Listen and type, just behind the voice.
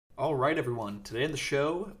All right, everyone. Today on the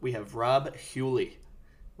show, we have Rob Hewley.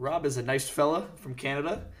 Rob is a nice fella from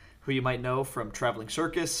Canada who you might know from Traveling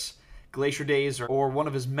Circus, Glacier Days, or one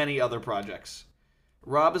of his many other projects.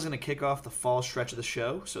 Rob is going to kick off the fall stretch of the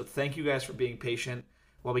show, so thank you guys for being patient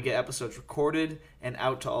while we get episodes recorded and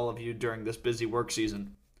out to all of you during this busy work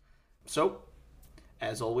season. So,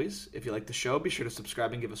 as always, if you like the show, be sure to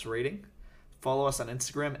subscribe and give us a rating. Follow us on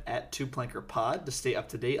Instagram at TwoPlankerPod to stay up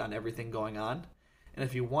to date on everything going on. And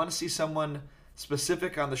if you want to see someone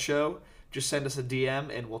specific on the show, just send us a DM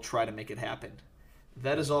and we'll try to make it happen.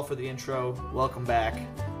 That is all for the intro. Welcome back.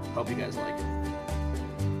 Hope you guys like it.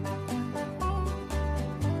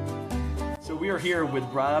 So we are here with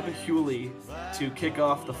Rob Hewley to kick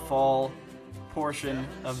off the fall portion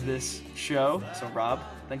of this show. So Rob,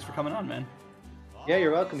 thanks for coming on, man. Yeah,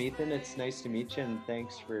 you're welcome, Ethan. It's nice to meet you, and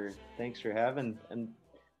thanks for having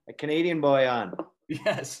a Canadian boy on.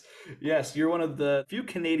 Yes, you're one of the few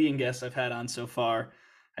Canadian guests I've had on so far.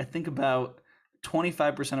 I think about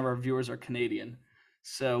 25% of our viewers are Canadian,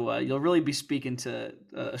 so you'll really be speaking to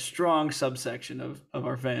a strong subsection of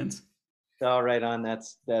our fans. All right, on.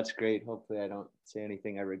 That's great. Hopefully, I don't say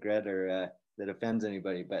anything I regret or that offends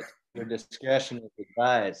anybody. But your discretion is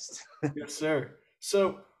advised. Yes, sir.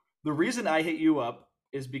 So the reason I hit you up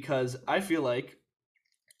is because I feel like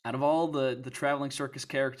out of all the traveling circus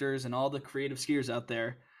characters and all the creative skiers out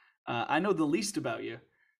there, I know the least about you.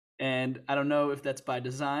 And I don't know if that's by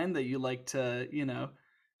design that you like to,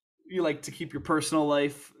 you like to keep your personal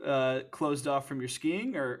life closed off from your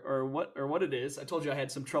skiing, or what it is. I told you I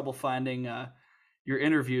had some trouble finding your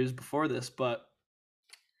interviews before this, but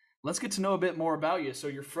let's get to know a bit more about you. So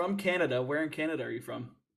you're from Canada. Where in Canada are you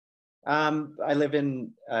from? I live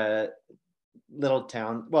in a little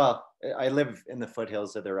town. Well, I live in the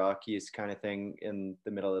foothills of the Rockies, kind of thing, in the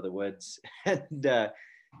middle of the woods. And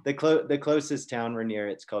the closest town we're near,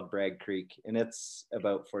 it's called Bragg Creek, and it's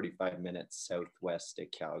about 45 minutes southwest of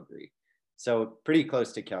Calgary. So pretty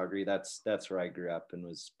close to Calgary. That's where I grew up and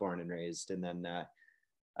was born and raised. And then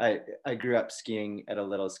I grew up skiing at a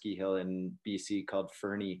little ski hill in BC called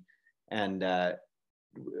Fernie, and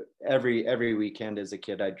every weekend as a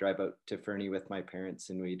kid I'd drive out to Fernie with my parents,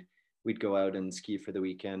 and we'd go out and ski for the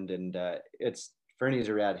weekend. And it's Fernie's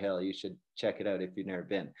a rad hill. You should check it out if you've never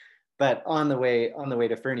been. But on the way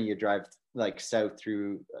to Fernie, you drive like south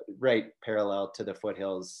through right parallel to the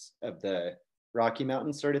foothills of the Rocky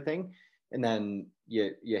Mountains, sort of thing, and then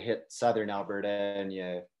you hit southern Alberta and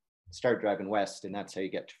you start driving west, and that's how you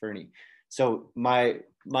get to Fernie. So my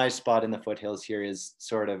spot in the foothills here is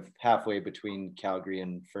sort of halfway between Calgary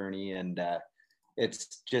and Fernie, and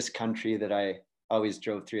it's just country that I always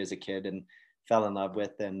drove through as a kid and fell in love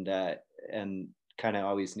with, and kind of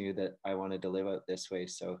always knew that I wanted to live out this way.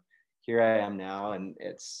 So here I am now, and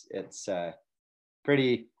it's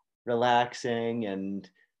pretty relaxing and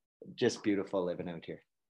just beautiful living out here.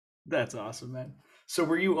 That's awesome, man. So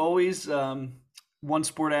were you always one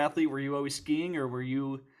sport athlete? Were you always skiing, or were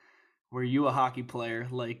you a hockey player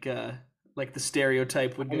like the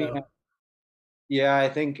stereotype would I mean, go? yeah, I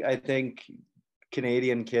think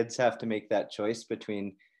Canadian kids have to make that choice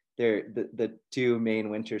between the two main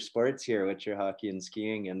winter sports here, which are hockey and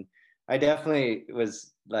skiing. And I definitely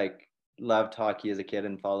was like loved hockey as a kid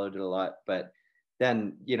and followed it a lot. But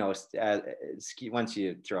then, ski, once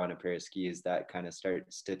you throw on a pair of skis, that kind of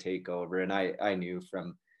starts to take over. And I knew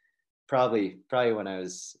from probably when I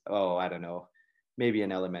was, oh, I don't know, maybe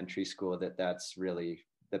in elementary school, that's really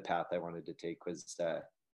the path I wanted to take, was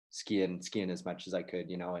skiing as much as I could,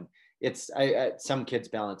 and some kids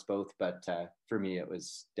balance both, but for me it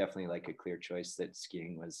was definitely like a clear choice that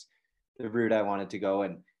skiing was the route I wanted to go.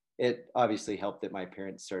 And it obviously helped that my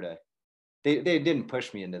parents sort of, they didn't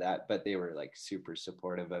push me into that, but they were like super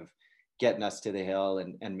supportive of getting us to the hill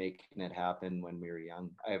and making it happen when we were young.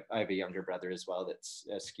 I have a younger brother as well that's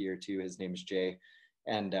a skier too. His name's Jay.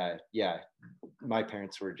 And yeah, my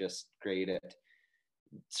parents were just great at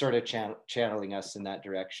sort of channeling us in that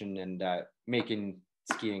direction, and making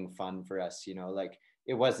skiing fun for us. Like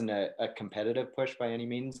it wasn't a competitive push by any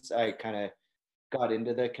means. I kind of got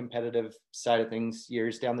into the competitive side of things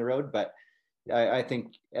years down the road, but I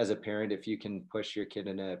think as a parent, if you can push your kid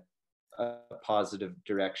in a positive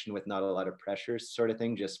direction with not a lot of pressure, sort of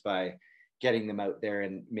thing, just by getting them out there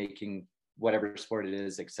and making whatever sport it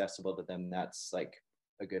is accessible to them, that's like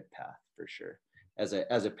a good path for sure as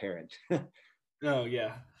a parent. Oh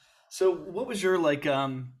yeah. So what was your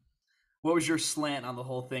slant on the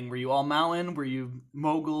whole thing? Were you all mountain? Were you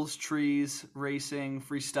moguls, trees, racing,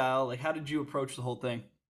 freestyle? Like how did you approach the whole thing?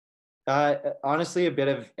 Honestly, a bit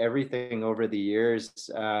of everything over the years.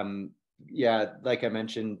 Yeah, like I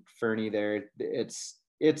mentioned, Fernie there, it's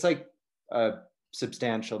it's like a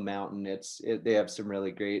substantial mountain. They have some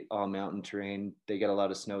really great all mountain terrain. They get a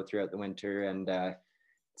lot of snow throughout the winter, and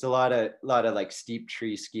it's a lot of like steep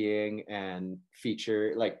tree skiing and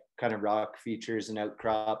feature like kind of rock features and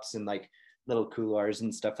outcrops and like little couloirs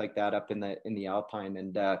and stuff like that up in the alpine.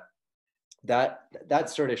 And that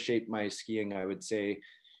sort of shaped my skiing, I would say,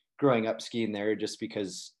 growing up skiing there, just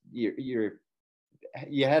because you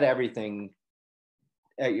had everything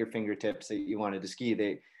at your fingertips that you wanted to ski.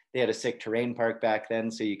 They had a sick terrain park back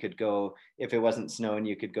then, so you could go, if it wasn't snowing,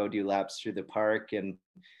 you could go do laps through the park. And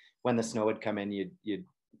when the snow would come in, you'd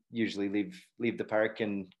usually leave the park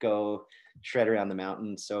and go shred around the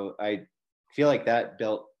mountain. So I feel like that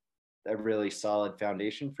built a really solid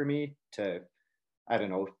foundation for me to, I don't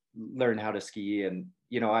know, learn how to ski. And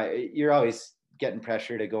you're always getting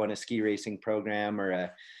pressure to go in a ski racing program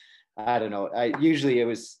or I don't know. Usually it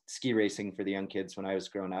was ski racing for the young kids when I was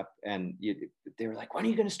growing up, and they were like, "When are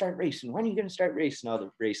you going to start racing? When are you going to start racing?" All the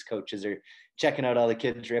race coaches are checking out all the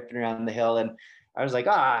kids ripping around the hill, and I was like,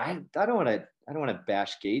 I don't want to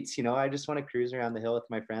bash gates, I just want to cruise around the hill with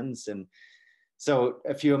my friends. And so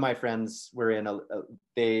a few of my friends were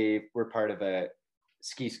they were part of a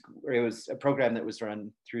ski school, or it was a program that was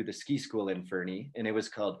run through the ski school in Fernie, and it was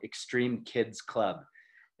called Extreme Kids Club.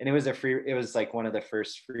 And it was like one of the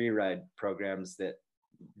first free ride programs that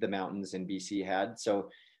the mountains in BC had. So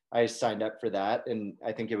I signed up for that, and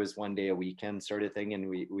I think it was one day a weekend sort of thing. And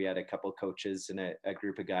we had a couple coaches and a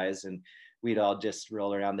group of guys, and we'd all just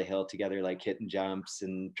roll around the hill together, like hitting jumps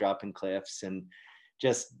and dropping cliffs and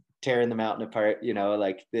just tearing the mountain apart.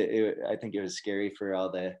 I think it was scary for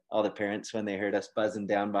all the parents when they heard us buzzing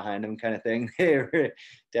down behind them, kind of thing. They were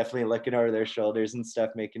definitely looking over their shoulders and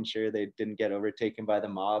stuff, making sure they didn't get overtaken by the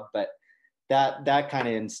mob. But that kind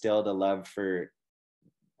of instilled a love for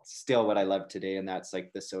still what I love today, and that's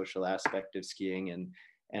like the social aspect of skiing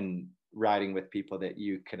and riding with people that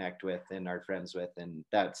you connect with and are friends with. And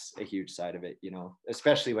that's a huge side of it,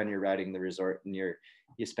 especially when you're riding the resort and you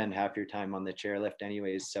spend half your time on the chairlift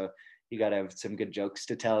anyways, so you got to have some good jokes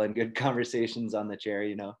to tell and good conversations on the chair.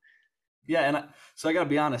 Yeah, and so I got to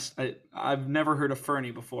be honest, I've never heard of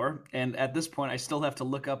Fernie before, and at this point I still have to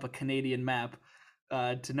look up a Canadian map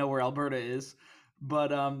to know where Alberta is.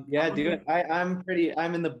 But yeah, dude, I'm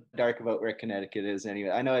in the dark about where Connecticut is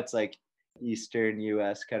anyway. I know it's like Eastern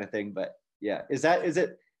US kind of thing, but yeah, is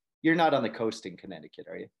it, you're not on the coast in Connecticut,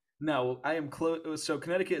 are you? No, I am close. So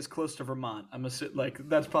Connecticut is close to Vermont. Like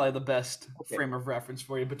that's probably the best Okay. frame of reference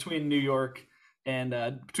for you. Between New York and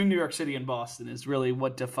between New York City and Boston is really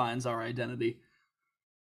what defines our identity.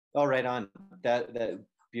 Oh, right on. That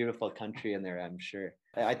beautiful country in there, I'm sure.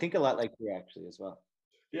 I think a lot like you actually as well.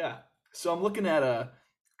 Yeah. So I'm looking at a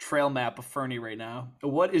trail map of Fernie right now.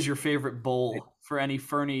 What is your favorite bowl for any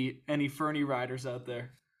Fernie riders out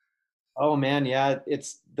there? Oh man, yeah,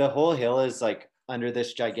 it's the whole hill is like under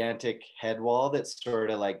this gigantic head wall that sort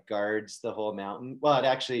of like guards the whole mountain. Well, it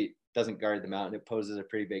actually doesn't guard the mountain. It poses a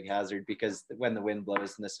pretty big hazard because when the wind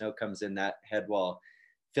blows and the snow comes in, that head wall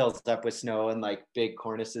fills up with snow and like big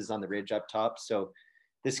cornices on the ridge up top. So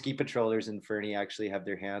the ski patrollers in Fernie actually have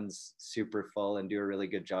their hands super full and do a really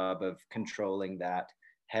good job of controlling that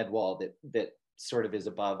head wall that sort of is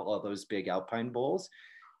above all those big alpine bowls.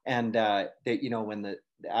 And that when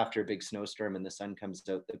after a big snowstorm and the sun comes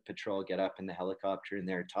out, the patrol get up in the helicopter and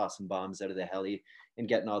they're tossing bombs out of the heli and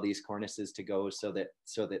getting all these cornices to go so that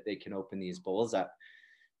they can open these bowls up.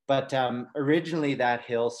 But originally that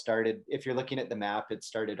hill started, if you're looking at the map, it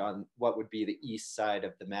started on what would be the east side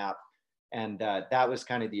of the map. And that was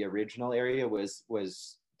kind of the original area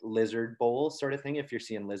was Lizard Bowl sort of thing. If you're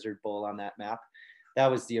seeing Lizard Bowl on that map, that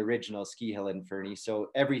was the original ski hill in Fernie. So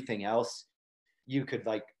everything else, you could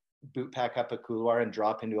like boot pack up a couloir and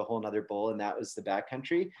drop into a whole nother bowl, and that was the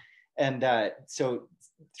backcountry. And so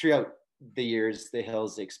throughout the years, the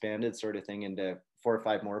hills expanded sort of thing into 4 or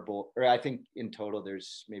 5 more bowl, or I think in total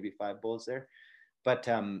there's maybe 5 bowls there. But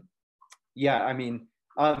yeah, I mean,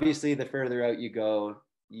 obviously the further out you go,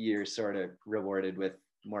 you're sort of rewarded with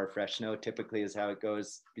more fresh snow, typically is how it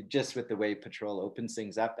goes, just with the way patrol opens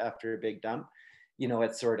things up after a big dump.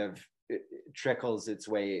 It sort of trickles its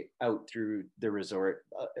way out through the resort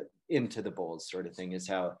into the bowls sort of thing is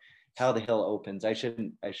how the hill opens. I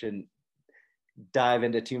shouldn't dive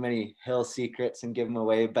into too many hill secrets and give them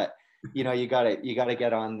away, but you gotta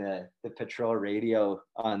get on the patrol radio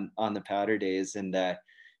on the powder days and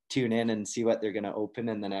tune in and see what they're going to open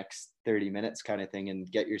in the next 30 minutes kind of thing,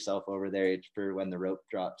 and get yourself over there for when the rope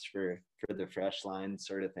drops for the fresh line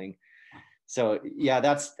sort of thing. So yeah,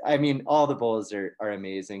 all the bowls are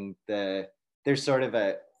amazing. There's sort of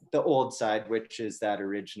the old side, which is that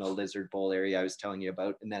original Lizard Bowl area I was telling you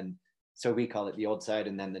about, and then so we call it the old side,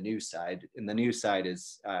 and then the new side. And the new side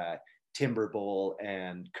is Timber Bowl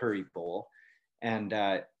and Curry Bowl, and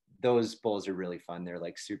those bowls are really fun. They're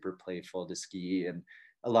like super playful to ski, and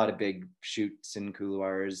a lot of big chutes and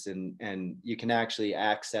couloirs, and you can actually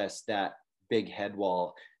access that big head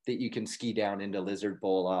wall that you can ski down into Lizard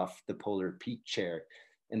Bowl off the Polar Peak Chair.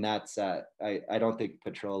 And that's I don't think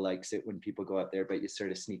Patrol likes it when people go up there, but you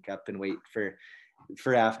sort of sneak up and wait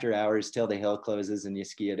for after hours till the hill closes, and you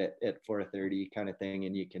ski it at 4:30 kind of thing,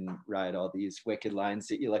 and you can ride all these wicked lines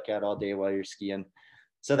that you look at all day while you're skiing.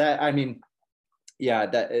 So that, I mean, yeah,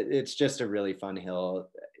 that it's just a really fun hill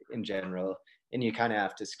in general, and you kind of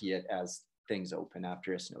have to ski it as things open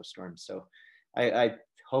after a snowstorm. So I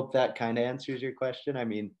hope that kind of answers your question. I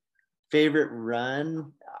mean, favorite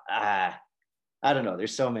run, I don't know.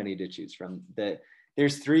 There's so many to choose from.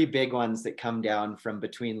 There's three big ones that come down from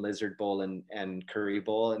between Lizard Bowl and Curry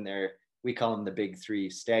Bowl, and we call them the big three: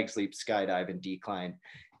 Stag's Leap, Skydive, and Decline.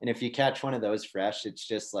 And if you catch one of those fresh, it's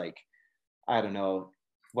just like, I don't know,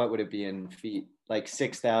 what would it be in feet? Like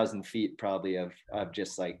 6,000 feet probably of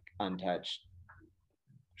just like untouched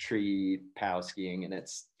tree pow skiing, and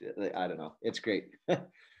it's, I don't know, it's great.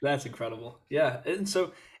 That's incredible. Yeah, and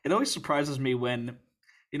so it always surprises me when,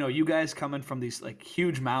 you guys coming from these like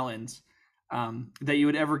huge mountains, that you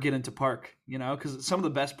would ever get into park. Because some of the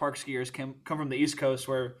best park skiers come from the East Coast,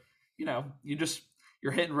 where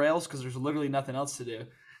you're hitting rails because there's literally nothing else to do.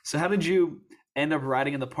 So how did you end up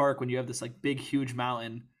riding in the park when you have this like big huge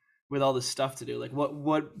mountain with all this stuff to do? Like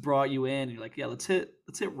what brought you in? You're like, yeah, let's hit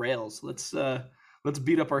rails. Let's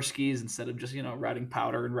beat up our skis instead of just riding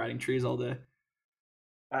powder and riding trees all day.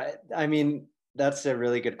 I mean, that's a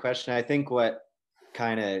really good question. I think what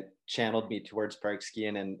kind of channeled me towards park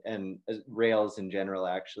skiing and rails in general,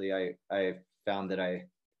 actually, I found that I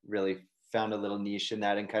really found a little niche in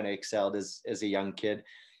that and kind of excelled as a young kid.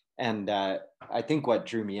 And I think what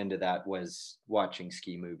drew me into that was watching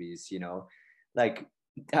ski movies. Like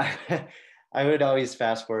I would always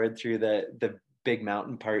fast forward through the big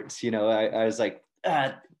mountain parts. I was like,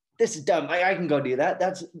 this is dumb. I can go do that.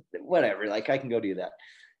 That's whatever. Like, I can go do that.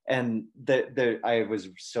 And I was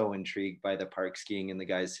so intrigued by the park skiing and the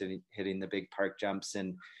guys hitting the big park jumps,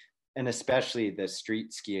 and especially the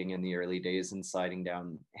street skiing in the early days and sliding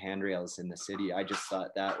down handrails in the city. I just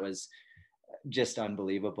thought that was just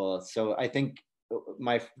unbelievable. So I think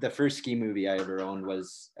the first ski movie I ever owned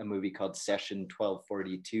was a movie called Session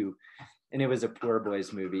 1242, and it was a poor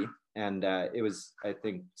boys movie, and it was, I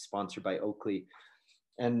think, sponsored by Oakley.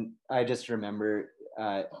 And I just remember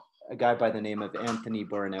a guy by the name of Anthony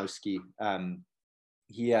Boranowski.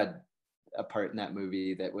 He had a part in that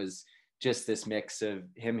movie that was just this mix of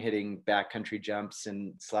him hitting backcountry jumps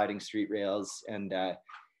and sliding street rails and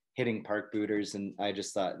hitting park booters. And I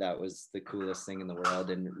just thought that was the coolest thing in the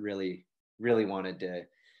world, and really, really wanted to,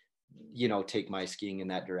 take my skiing in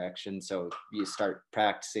that direction. So you start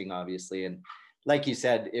practicing, obviously. And like you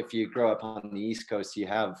said, if you grow up on the East Coast, you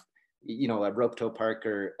have, a rope tow park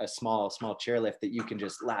or a small chairlift that you can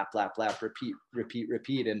just lap,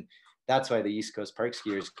 repeat. And that's why the East Coast park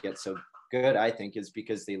skiers get so good, I think, is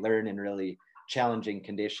because they learn in really challenging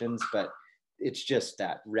conditions, but it's just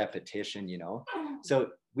that repetition. So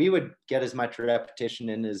we would get as much repetition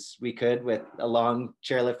in as we could with a long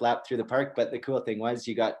chairlift lap through the park. But the cool thing was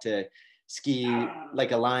you got to ski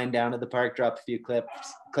like a line down to the park, drop a few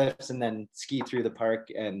cliffs, and then ski through the park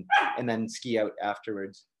and then ski out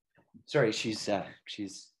afterwards. Sorry, she's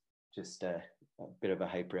just a bit of a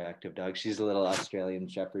hyperactive dog. She's a little Australian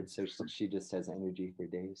Shepherd, so she just has energy for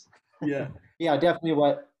days. Yeah. Yeah, definitely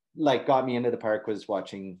what like got me into the park was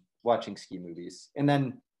watching ski movies. And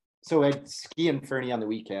then so I'd ski in Fernie on the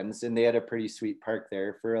weekends, and they had a pretty sweet park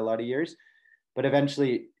there for a lot of years. But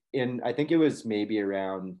eventually I think it was maybe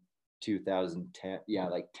around 2010, yeah,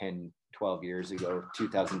 like 10, 12 years ago,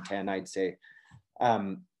 2010, I'd say.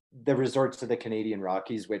 The Resorts of the Canadian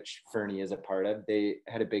Rockies, which Fernie is a part of, they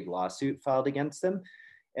had a big lawsuit filed against them,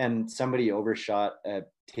 and somebody overshot a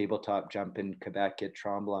tabletop jump in Quebec at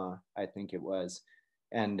Tremblant, I think it was,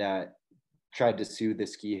 and tried to sue the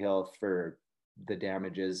ski hill for the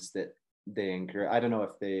damages that they incur. I don't know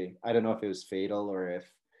if it was fatal or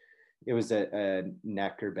if it was a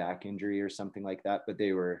neck or back injury or something like that, but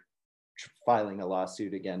they were filing a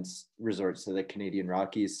lawsuit against Resorts of the Canadian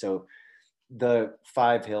Rockies. So the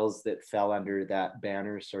 5 hills that fell under that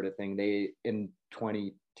banner sort of thing, they in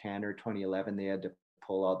 2010 or 2011 they had to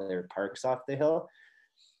pull all their parks off the hill.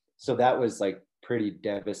 So that was like pretty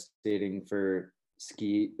devastating for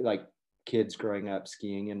kids growing up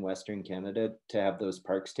skiing in Western Canada to have those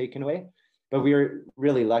parks taken away. but we were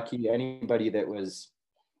really lucky. Anybody that was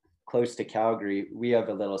close to Calgary, we have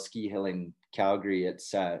a little ski hill in Calgary.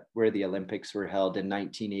 It's where the Olympics were held in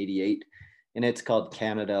 1988, and it's called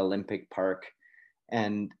Canada Olympic Park.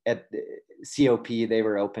 And at the COP, they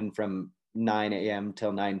were open from 9 a.m.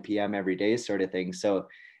 till 9 p.m. every day, sort of thing. So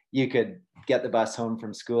you could get the bus home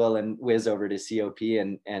from school and whiz over to COP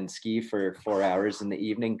and ski for 4 hours in the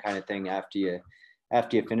evening, kind of thing, after you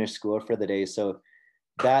finish school for the day. So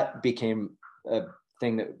that became a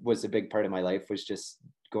thing that was a big part of my life, was just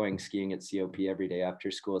going skiing at COP every day after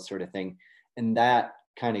school, sort of thing. And that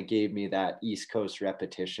kind of gave me that East Coast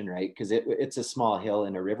repetition, right? Because it's a small hill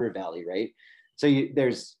in a river valley, right? So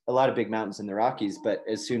there's a lot of big mountains in the Rockies, but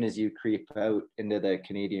as soon as you creep out into the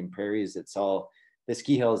Canadian prairies, it's all, the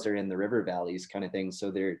ski hills are in the river valleys, kind of thing.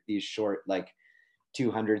 So they're these short, like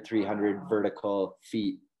 200, 300 vertical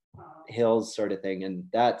feet hills, sort of thing. And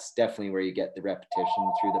that's definitely where you get the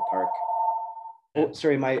repetition through the park. Oh,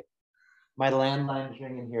 sorry, my landline's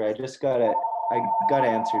ringing here. I gotta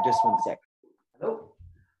answer. Just one sec. Hello.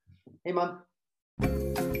 Hey, Mom.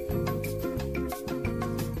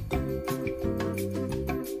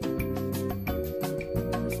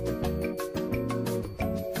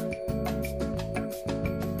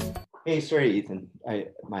 Hey, sorry, Ethan. I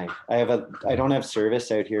don't have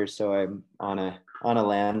service out here, so I'm on a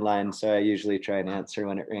landline. So I usually try and answer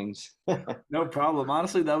when it rings. No problem.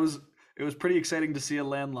 Honestly, it was pretty exciting to see a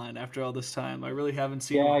landline after all this time. I really haven't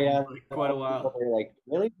seen Yeah, one in yeah. like quite a while. They're like,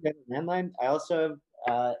 really? You have a landline? I also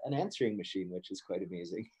have an answering machine, which is quite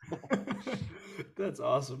amazing. That's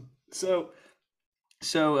awesome. You're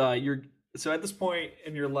so at this point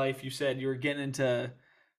in your life, you said you were getting into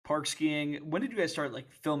park skiing. When did you guys start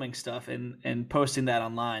like filming stuff and posting that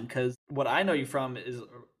online? Because what I know you from is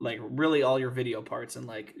like really all your video parts and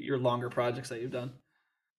like your longer projects that you've done.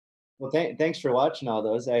 Well, thanks for watching all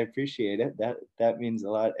those. I appreciate it. That means a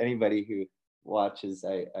lot. Anybody who watches,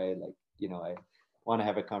 I like, I want to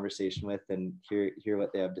have a conversation with and hear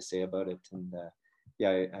what they have to say about it. And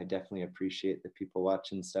yeah, I definitely appreciate the people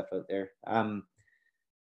watching stuff out there.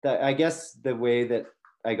 I guess the way that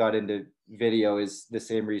I got into video is the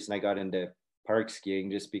same reason I got into park skiing,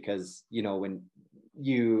 just because, when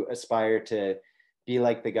you aspire to be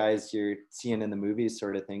like the guys you're seeing in the movies,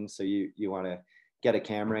 sort of thing. So you want to get a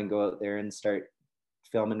camera and go out there and start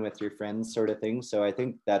filming with your friends, sort of thing. So I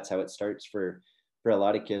think that's how it starts for a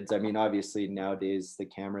lot of kids. I mean, obviously nowadays the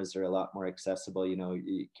cameras are a lot more accessible.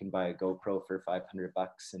 You can buy a GoPro for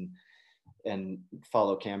 $500 and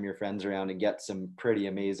follow cam your friends around and get some pretty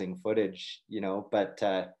amazing footage, but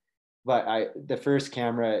the first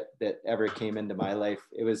camera that ever came into my life,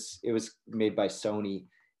 it was made by Sony,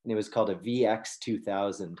 and it was called a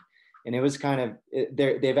VX2000. And it was kind of,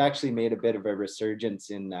 they've actually made a bit of a resurgence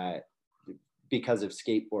in because of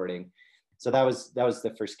skateboarding. So that was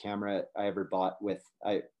the first camera I ever bought with,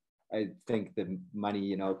 I think the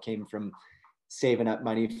money, came from saving up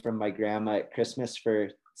money from my grandma at Christmas for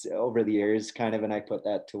over the years, kind of, and I put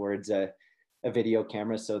that towards a video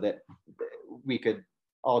camera so that we could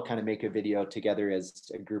all kind of make a video together as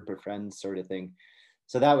a group of friends, sort of thing.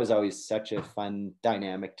 So that was always such a fun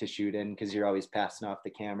dynamic to shoot in, because you're always passing off the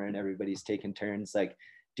camera and everybody's taking turns, like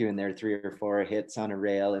doing their 3 or 4 hits on a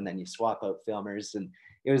rail, and then you swap out filmers. And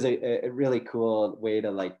it was a really cool way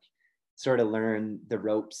to like sort of learn the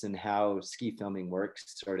ropes and how ski filming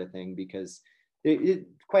works, sort of thing, because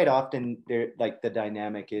quite often there, like, the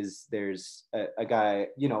dynamic is there's a guy,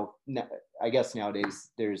 I guess nowadays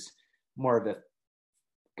there's more of a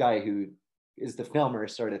guy who is the filmer,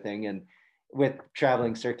 sort of thing. And with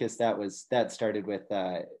Traveling Circus, that started with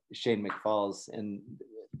Shane McFalls, and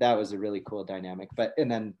that was a really cool dynamic. And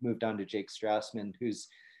then moved on to Jake Strassman, who's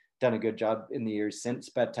done a good job in the years since.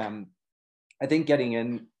 But I think getting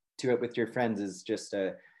into it with your friends is just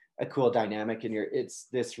a cool dynamic, and it's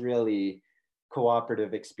this really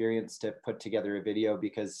cooperative experience to put together a video,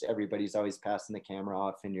 because everybody's always passing the camera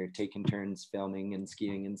off and you're taking turns filming and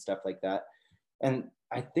skiing and stuff like that. And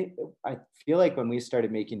I feel like when we started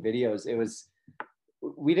making videos,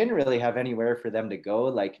 we didn't really have anywhere for them to go.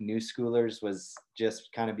 Like, New Schoolers was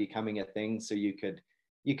just kind of becoming a thing. So you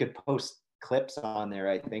could post clips on there,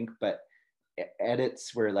 I think, but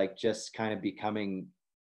edits were like just kind of becoming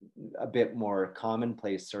a bit more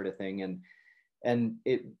commonplace, sort of thing. And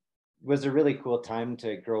it was a really cool time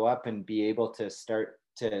to grow up and be able to start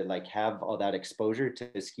to like have all that exposure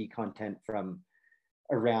to ski content from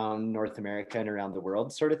around North America and around the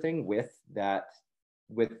world, sort of thing, with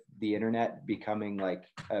the internet becoming like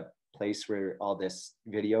a place where all this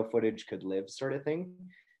video footage could live, sort of thing.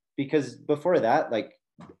 Because before that, like,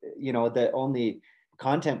 the only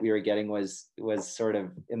content we were getting was sort of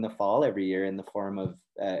in the fall every year in the form of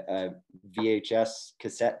a VHS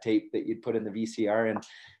cassette tape that you'd put in the VCR and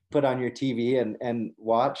put on your TV and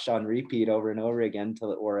watch on repeat over and over again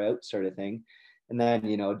till it wore out, sort of thing. And then,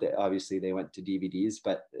 you know, obviously they went to DVDs,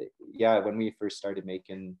 but yeah, when we first started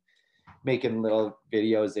making little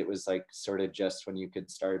videos, it was like sort of just when you could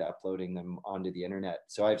start uploading them onto the internet.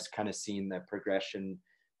 So I've kind of seen the progression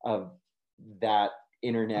of that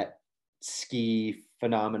internet ski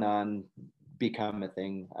phenomenon become a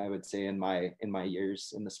thing, I would say, in my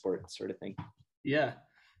years in the sport, sort of thing. Yeah.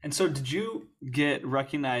 And so did you get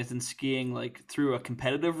recognized in skiing like through a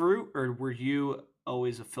competitive route, or were you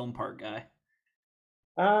always a film park guy?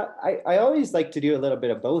 I always like to do a little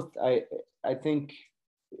bit of both. I think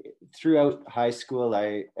throughout high school,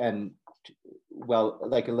 well,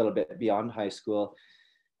 like a little bit beyond high school,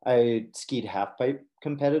 I skied half pipe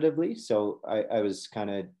competitively. So I was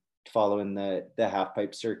kind of following the half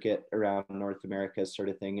pipe circuit around North America, sort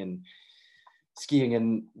of thing, and skiing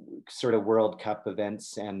in sort of World Cup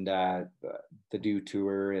events and the Dew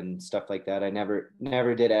Tour and stuff like that. I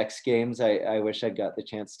never did X Games. I wish I'd got the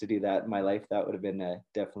chance to do that in my life. That would have been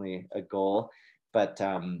definitely a goal. But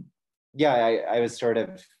yeah, I was sort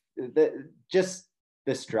of just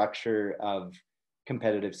the structure of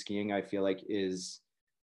competitive skiing. I feel like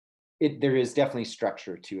there is definitely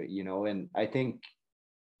structure to it, you know. And I think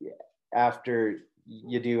after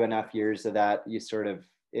you do enough years of that, you sort of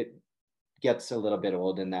it gets a little bit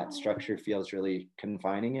old and that structure feels really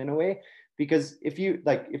confining in a way, because if you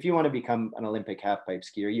want to become an Olympic half pipe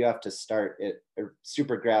skier, you have to start at a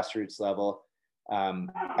super grassroots level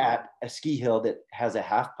at a ski hill that has a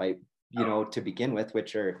half pipe, you know, to begin with,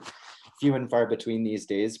 which are few and far between these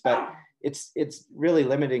days. But it's really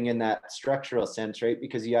limiting in that structural sense, right?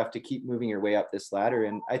 Because you have to keep moving your way up this ladder.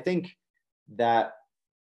 And I think that,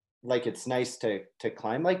 like, it's nice to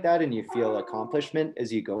climb like that and you feel accomplishment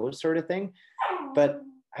as you go, sort of thing. But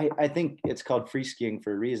I think it's called free skiing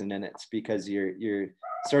for a reason, and it's because you're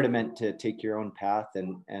sort of meant to take your own path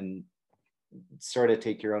and sort of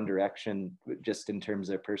take your own direction, just in terms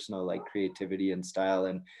of personal like creativity and style.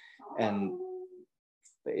 And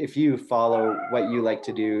if you follow what you like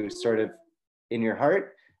to do sort of in your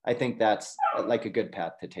heart, I think that's like a good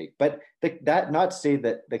path to take. But that, not to say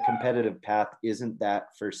that the competitive path isn't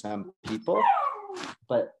that for some people,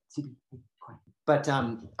 but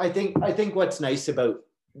I think what's nice about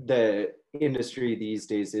the industry these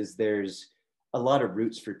days is there's a lot of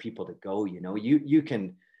routes for people to go. You know, you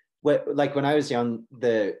can, like when I was young,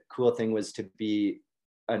 the cool thing was to be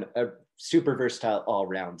a super versatile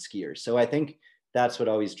all-round skier. So I think that's what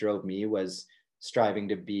always drove me, was striving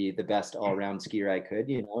to be the best all-round skier I could,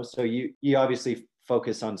 you know. So you obviously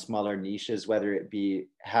focus on smaller niches, whether it be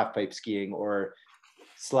half pipe skiing or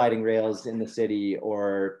sliding rails in the city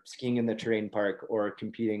or skiing in the terrain park or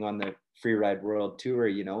competing on the Freeride World Tour,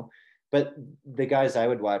 you know. But the guys I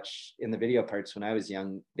would watch in the video parts when I was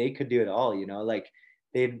young, they could do it all, you know. Like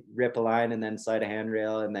they'd rip a line and then slide a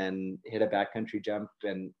handrail and then hit a backcountry jump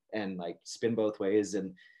and like spin both ways.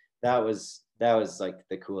 And that was like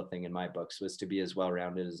the cool thing in my books, was to be as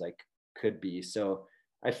well-rounded as I could be. So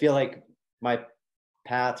I feel like my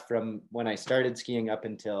path from when I started skiing up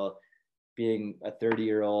until being a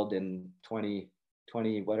 30-year-old in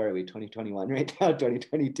 2020, what are we, 2021 right now,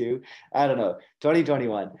 2022, I don't know,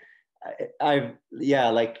 2021,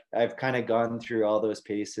 I've kind of gone through all those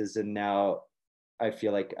paces, and now I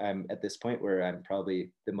feel like I'm at this point where I'm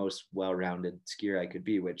probably the most well-rounded skier I could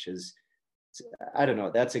be, which is, I don't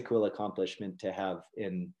know, that's a cool accomplishment to have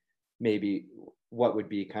in maybe what would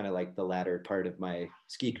be kind of like the latter part of my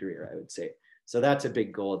ski career, I would say. So that's a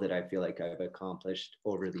big goal that I feel like I've accomplished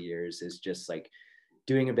over the years, is just like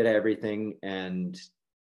doing a bit of everything and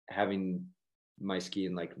having my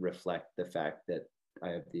skiing like reflect the fact that I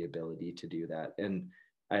have the ability to do that. And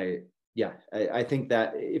I think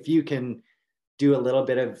that if you can do a little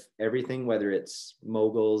bit of everything, whether it's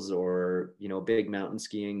moguls or, you know, big mountain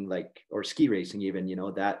skiing, like, or ski racing even, you know,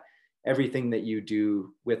 that everything that you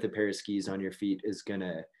do with a pair of skis on your feet is going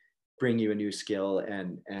to bring you a new skill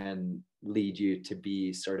and lead you to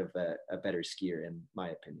be sort of a better skier, in my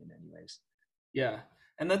opinion anyways. Yeah.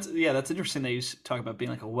 And that's interesting that you talk about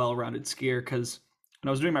being like a well-rounded skier, because when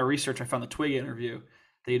I was doing my research, I found the Twig interview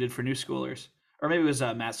that you did for New Schoolers, or maybe it was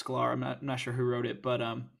Matt Sklar. I'm not sure who wrote it, but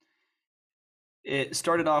it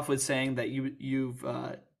started off with saying that you've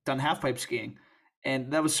done half pipe skiing,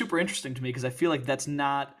 and that was super interesting to me, because I feel like that's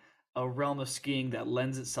not a realm of skiing that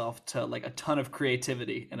lends itself to like a ton of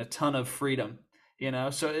creativity and a ton of freedom, you know.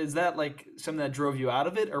 So is that like something that drove you out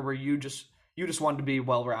of it, or were you just wanted to be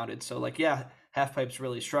well rounded? So like, yeah, half pipe's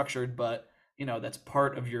really structured, but that's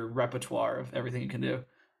part of your repertoire of everything you can do.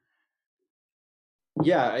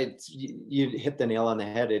 Yeah, you hit the nail on the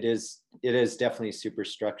head. It is definitely super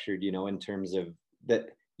structured, in terms of that.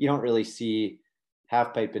 You don't really see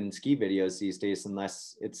half pipe in ski videos these days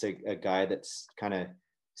unless it's a guy that's kind of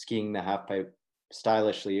skiing the half pipe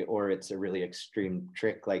stylishly, or it's a really extreme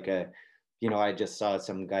trick like I just saw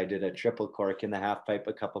some guy did a triple cork in the half pipe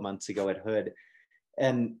a couple months ago at Hood.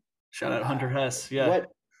 And Shout out Hunter Hess. Yeah.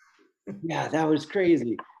 what yeah, that was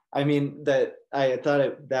crazy. I mean, that I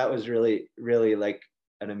thought that was really, really like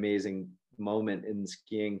an amazing moment in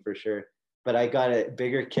skiing for sure. But I got a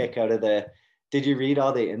bigger kick out of the. Did you read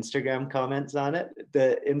all the Instagram comments on it?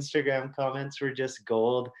 The Instagram comments were just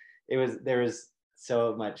gold. There was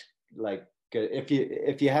so much like good.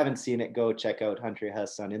 If you haven't seen it, go check out Hunter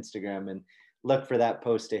Hess on Instagram and look for that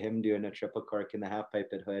post of him doing a triple cork in the half pipe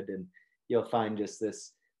at Hood, and you'll find just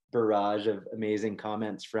this barrage of amazing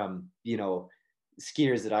comments from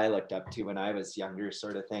skiers that I looked up to when I was younger,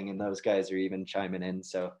 sort of thing, and those guys are even chiming in.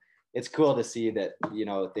 So it's cool to see that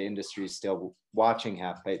the industry is still watching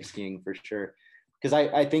half pipe skiing for sure, because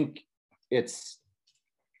I think it's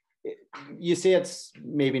you say it's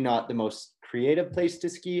maybe not the most creative place to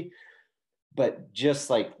ski, but just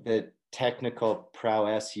like the technical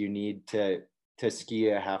prowess you need to ski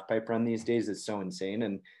a half pipe run these days is so insane.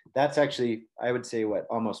 And that's actually, I would say, what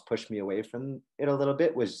almost pushed me away from it a little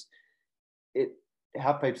bit was it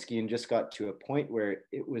half pipe skiing just got to a point where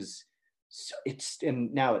it was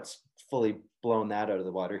and now it's fully blown that out of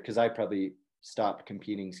the water, because I probably stopped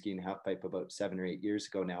competing skiing half pipe about 7 or 8 years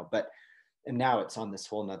ago now, and now it's on this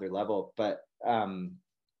whole nother level. But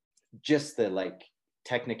just the like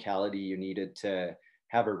technicality you needed to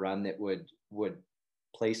have a run that would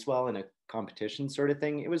place well in a competition, sort of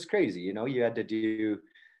thing, it was crazy. You had to do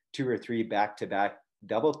 2 or 3 back-to-back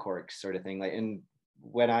double corks, sort of thing. Like, and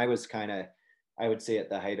when I was I would say at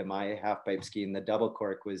the height of my half pipe skiing, the double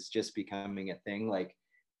cork was just becoming a thing. Like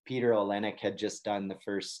Peter Olenek had just done the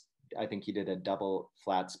first, I think he did a double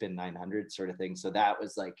flat spin 900 sort of thing. So that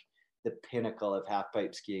was like the pinnacle of half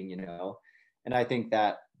pipe skiing. And I think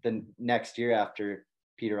that the next year after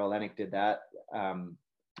Peter Olenek did that,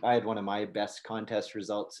 I had one of my best contest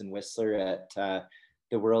results in Whistler at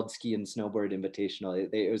the World Ski and Snowboard Invitational.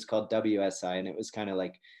 It was called WSI, and it was kind of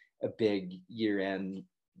like a big year-end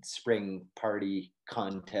spring party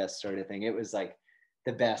contest sort of thing. It was like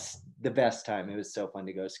the best time. It was so fun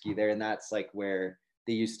to go ski there, and that's like where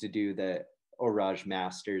they used to do the Orage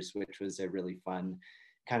Masters, which was a really fun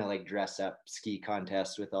kind of like dress up ski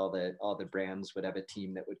contest with all the brands would have a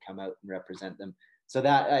team that would come out and represent them. So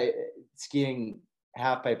that skiing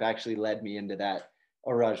half pipe actually led me into that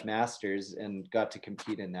Orage Masters and got to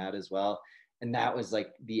compete in that as well. And that was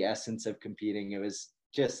like the essence of competing. It was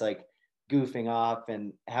just like goofing off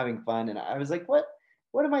and having fun. And I was like, what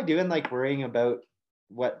am I doing? Like worrying about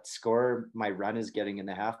what score my run is getting in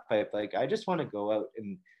the half pipe. Like, I just want to go out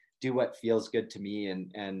and do what feels good to me,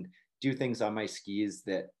 and do things on my skis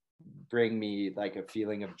that bring me like a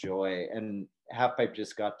feeling of joy. And half pipe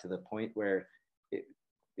just got to the point where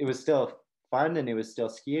it was still fun and it was still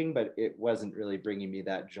skiing, but it wasn't really bringing me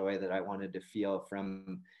that joy that I wanted to feel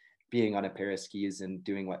from being on a pair of skis and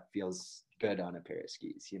doing what feels good on a pair of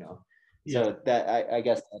skis. Yeah. So that I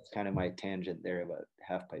guess that's kind of my tangent there about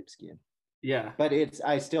half pipe skiing. Yeah. But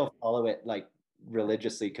I still follow it like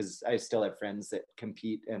religiously, because I still have friends that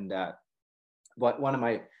compete. And one of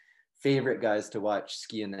my favorite guys to watch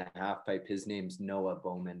ski in the half pipe, his name's Noah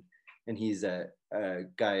Bowman, and he's a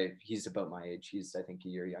guy. He's about my age. He's, I think, a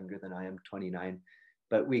year younger than I am, 29.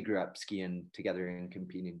 But we grew up skiing together and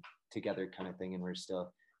competing together, kind of thing, and we're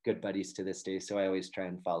still good buddies to this day. So I always try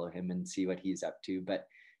and follow him and see what he's up to. But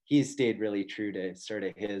he's stayed really true to sort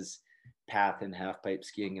of his path in half pipe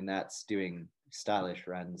skiing, and that's doing stylish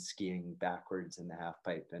runs, skiing backwards in the half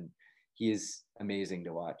pipe. And he's amazing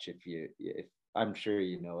to watch. If I'm sure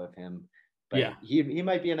you know of him, Yeah. but he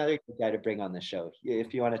might be another guy to bring on the show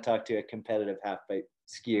if you want to talk to a competitive half pipe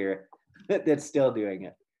skier that's still doing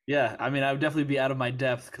it. Yeah. I mean, I would definitely be out of my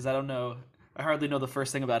depth because I don't know. I hardly know the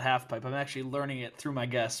first thing about half pipe. I'm actually learning it through my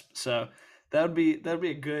guests. So that would be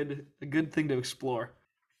a good thing to explore.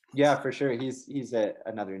 Yeah, for sure. He's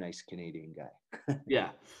another nice Canadian guy. Yeah.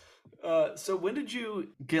 So when did you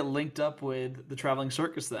get linked up with the Traveling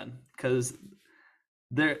Circus then? Because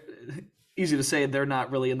they're easy to say they're not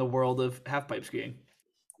really in the world of half pipe skiing.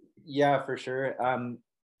 Yeah, for sure.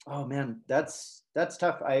 Oh man, that's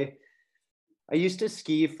tough. I used to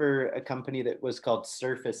ski for a company that was called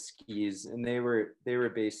Surface Skis, and they were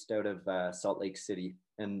based out of Salt Lake City,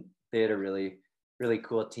 and they had a really really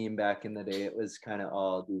cool team back in the day. It was kind of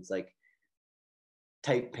all these like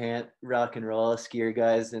tight pant rock and roll skier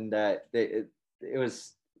guys, and it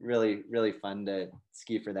was really really fun to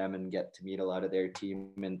ski for them and get to meet a lot of their team.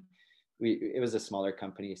 And it was a smaller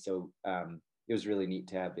company, so it was really neat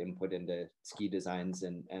to have input into ski designs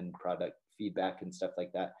and product feedback and stuff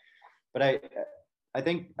like that. But I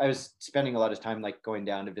think I was spending a lot of time like going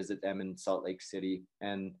down to visit them in Salt Lake City,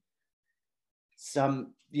 and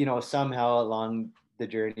somehow along the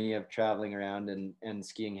journey of traveling around and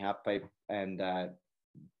skiing half pipe and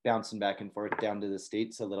bouncing back and forth down to the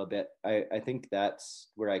States a little bit, I think that's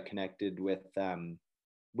where I connected with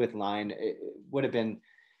Line. It would have been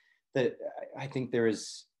that I think there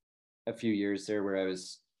was a few years there where I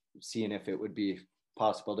was seeing if it would be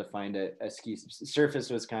possible to find a ski surface.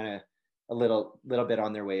 Was kind of a little bit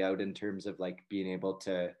on their way out in terms of like being able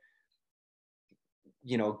to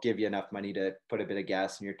give you enough money to put a bit of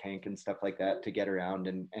gas in your tank and stuff like that to get around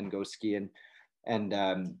and go skiing. And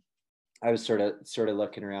I was sort of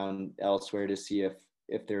looking around elsewhere to see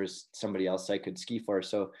if there's somebody else I could ski for.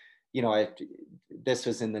 So this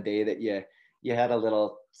was in the day that you had a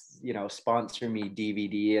little sponsor me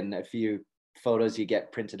DVD and a few photos you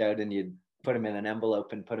get printed out and you'd put them in an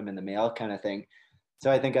envelope and put them in the mail kind of thing.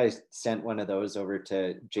 So I think I sent one of those over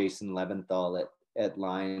to Jason Leventhal at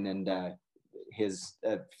Line, and his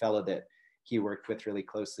fellow that he worked with really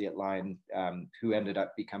closely at Line, who ended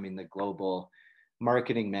up becoming the global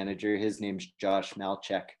marketing manager. His name's Josh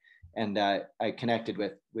Malchek. And I connected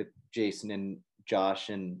with Jason and Josh,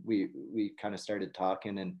 and we kind of started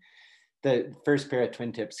talking. And the first pair of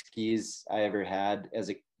twin tip skis I ever had as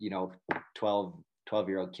a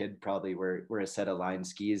 12-year-old kid probably were a set of Line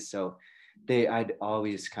skis. So I'd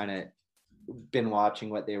always kind of been watching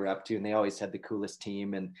what they were up to, and they always had the coolest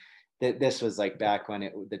team. And this was like back when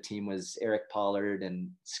the team was Eric Pollard and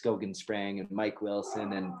Skogan Sprang and Mike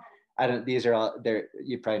Wilson, and these are all there.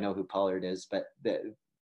 You probably know who Pollard is, but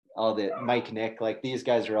all the Mike Nick, like these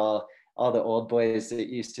guys are all the old boys that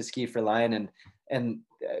used to ski for Line, and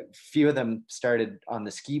a few of them started on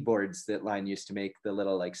the ski boards that Line used to make, the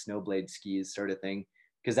little like snowblade skis sort of thing,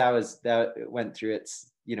 because that went through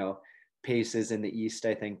its paces in the East.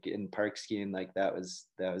 I think in park skiing, like that was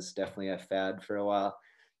definitely a fad for a while.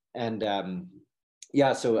 And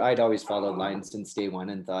so I'd always followed Line since day one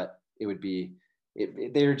and thought it would be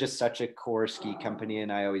they were just such a core ski company,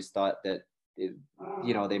 and I always thought that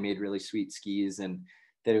they made really sweet skis and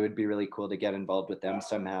that it would be really cool to get involved with them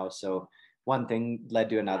somehow. So one thing led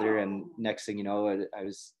to another, and next thing you know, I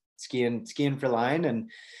was skiing for Line,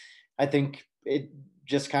 and I think it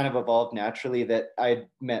just kind of evolved naturally that I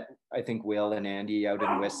met, I think, Will and Andy out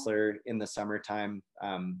in Whistler in the summertime.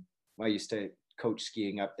 I used to coach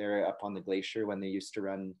skiing up there up on the glacier when they used to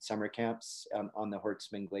run summer camps on the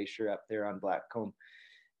Hortsman Glacier up there on Blackcomb.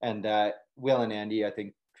 And Will and Andy, I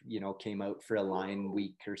think, came out for a Line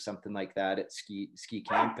week or something like that at ski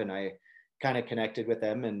camp, and I kind of connected with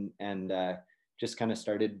them and just kind of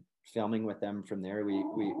started filming with them from there.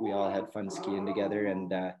 We all had fun skiing together,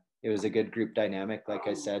 and it was a good group dynamic, like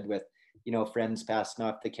I said, with friends passing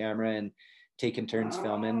off the camera and taking turns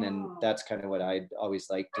filming, and that's kind of what I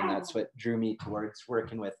always liked, and that's what drew me towards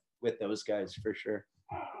working with those guys for sure.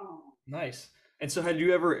 Nice. And so had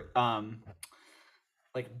you ever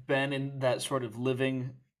like been in that sort of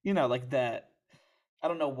living, like that, I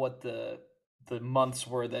don't know what the months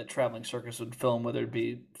were that Traveling Circus would film, whether it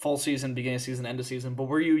be full season, beginning of season, end of season, but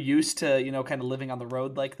were you used to, kind of living on the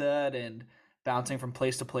road like that and bouncing from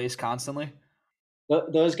place to place constantly?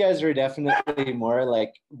 Those guys were definitely more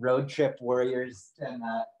like road trip warriors than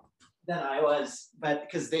I was, but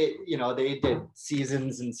because they did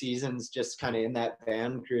seasons and seasons just kind of in that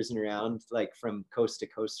van cruising around like from coast to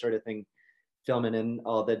coast sort of thing, filming in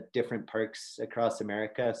all the different parks across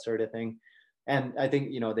America sort of thing. And I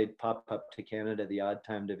think they'd pop up to Canada the odd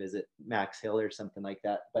time to visit Max Hill or something like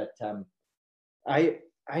that. But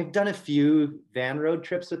I've done a few van road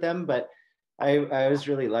trips with them, but I was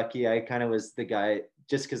really lucky. I kind of was the guy,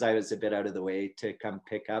 just because I was a bit out of the way, to come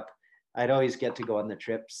pick up. I'd always get to go on the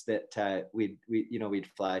trips that we'd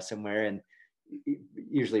fly somewhere and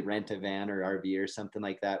usually rent a van or RV or something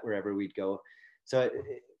like that wherever we'd go. So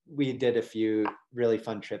we did a few really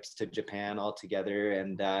fun trips to Japan all together,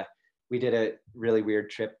 and we did a really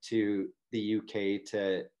weird trip to the UK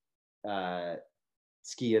to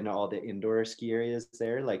ski in all the indoor ski areas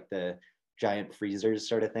there, like the giant freezers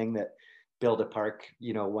sort of thing that build a park,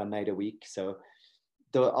 one night a week. So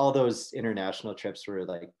all those international trips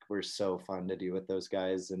were so fun to do with those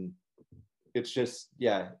guys, and it's just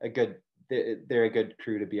they're a good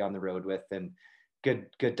crew to be on the road with, and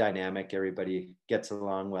good dynamic. Everybody gets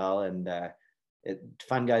along well, and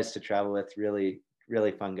fun guys to travel with. Really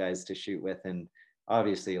really fun guys to shoot with, and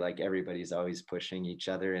obviously like everybody's always pushing each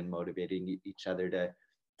other and motivating each other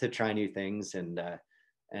to try new things and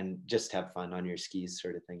just have fun on your skis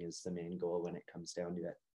sort of thing is the main goal when it comes down to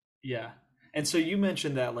it. Yeah. And so you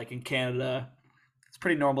mentioned that like in Canada, it's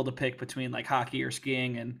pretty normal to pick between like hockey or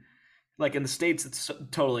skiing, and like in the states it's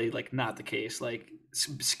totally like not the case. Like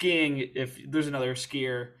skiing, if there's another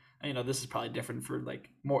skier, this is probably different for like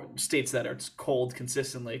more states that are cold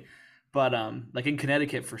consistently, but like in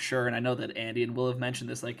Connecticut for sure, and I know that Andy and Will have mentioned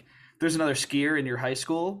this, like there's another skier in your high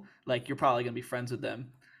school, like you're probably going to be friends with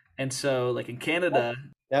them. And so like in Canada.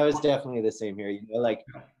 That was definitely the same here. Like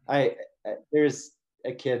there's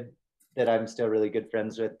a kid that I'm still really good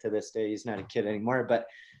friends with to this day. He's not a kid anymore, but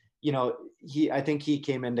I think he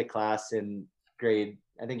came into class in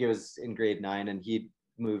I think it was in grade 9, and he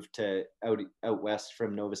moved to out west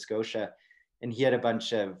from Nova Scotia, and he had a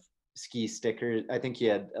bunch of ski stickers. I think he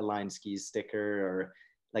had a Line Skis sticker or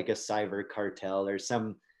like a Cyber Cartel or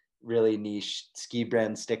some really niche ski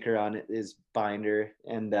brand sticker on his binder,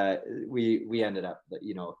 and we ended up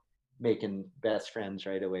making best friends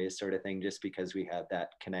right away sort of thing, just because we had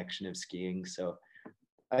that connection of skiing. So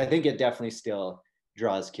I think it definitely still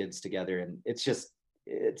draws kids together, and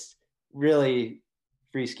it's really,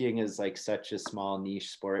 free skiing is like such a small niche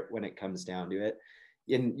sport when it comes down to it.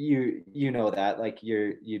 And that like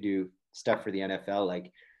you do stuff for the NFL,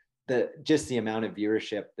 like the amount of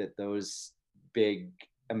viewership that those big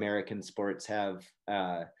American sports have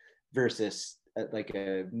versus like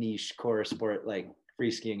a niche core sport like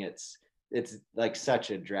free skiing, it's like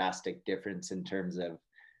such a drastic difference in terms of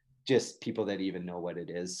just people that even know what it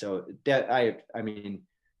is. So that I mean,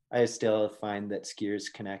 I still find that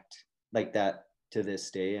skiers connect like that to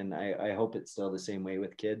this day, and I hope it's still the same way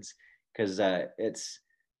with kids, because it's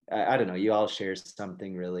I don't know, you all share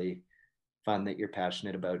something really fun that you're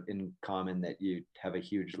passionate about in common, that you have a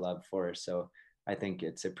huge love for. So I think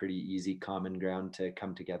it's a pretty easy common ground to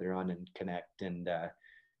come together on and connect, and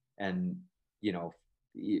you know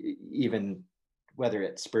even whether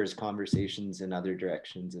it spurs conversations in other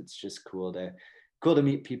directions, it's just cool to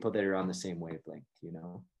meet people that are on the same wavelength.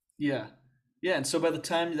 Yeah. Yeah, and so by the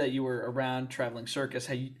time that you were around traveling circus,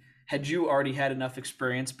 had you already had enough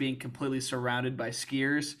experience being completely surrounded by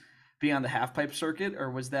skiers, being on the half pipe circuit,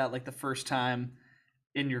 or was that like the first time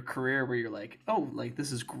in your career where you're like, oh, like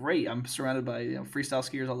this is great. I'm surrounded by freestyle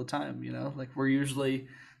skiers all the time. Like we're usually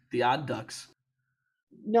the odd ducks.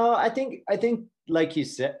 No, I think like you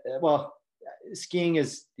said, well, skiing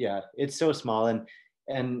is, yeah, it's so small,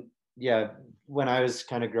 and yeah, when I was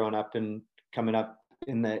kind of growing up and coming up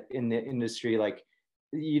in the industry, like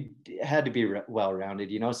you had to be well rounded.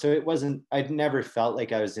 So it wasn't, I'd never felt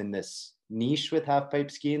like I was in this niche with half pipe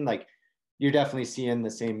skiing. Like you're definitely seeing the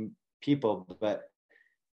same people, but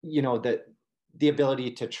that the ability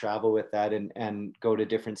to travel with that and go to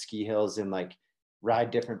different ski hills and like ride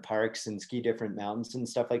different parks and ski different mountains and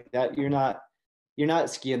stuff like that, you're not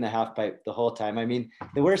skiing the half pipe the whole time. I mean,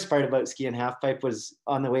 the worst part about skiing half pipe was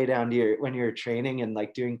on the way down to when you were training and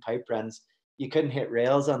like doing pipe runs, you couldn't hit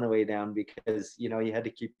rails on the way down because you had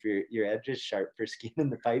to keep your edges sharp for skiing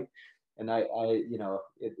in the pipe. And it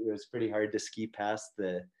was pretty hard to ski past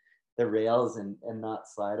the rails and not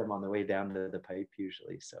slide them on the way down to the pipe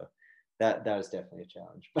usually. So that was definitely a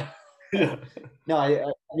challenge. Yeah. No, I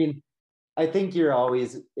mean, I think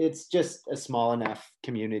it's just a small enough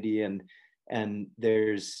community, and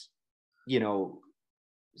you know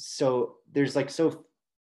there's like so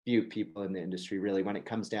few people in the industry really when it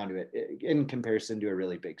comes down to it in comparison to a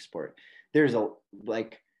really big sport. There's a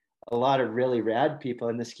lot of really rad people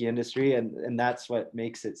in the ski industry, and that's what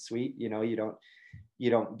makes it sweet. You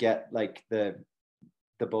don't get like the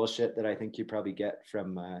bullshit that I think you probably get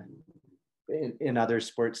from in other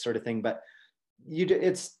sports sort of thing. But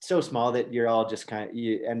it's so small that you're all just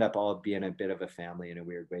you end up all being a bit of a family in a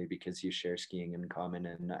weird way because you share skiing in common,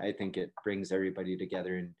 and I think it brings everybody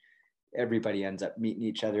together, and everybody ends up meeting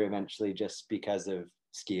each other eventually just because of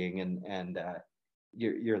skiing and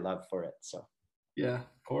your love for it. So Yeah,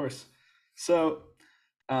 of course. So,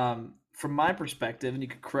 from my perspective, and you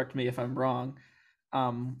could correct me if I'm wrong,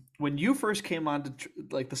 when you first came on to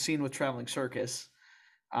like the scene with Traveling Circus,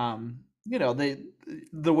 they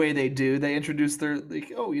the way they do, they introduce their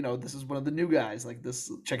like, oh, this is one of the new guys, like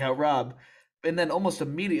this, check out Rob, and then almost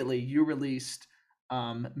immediately you released,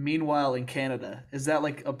 Meanwhile in Canada. Is that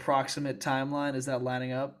like approximate timeline? Is that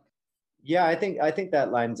lining up? yeah, I think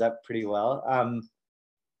that lines up pretty well.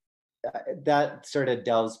 That sort of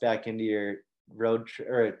delves back into your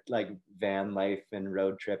or like van life and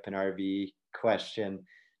road trip and RV question.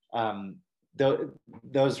 um,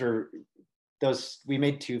 those were we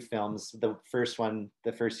made 2 films. The first one,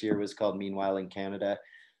 the first year, was called Meanwhile in Canada,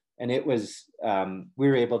 and it was we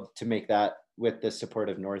were able to make that with the support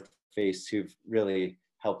of North Face, who've really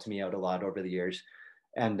helped me out a lot over the years.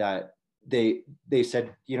 And they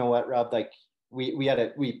said, you know what, Rob, like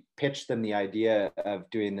we pitched them the idea of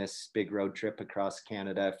doing this big road trip across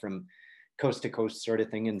Canada from coast to coast sort of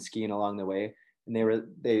thing, and skiing along the way. And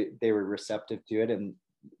they were receptive to it, and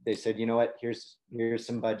they said, you know what, here's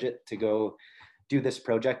some budget to go do this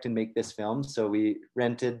project and make this film. So we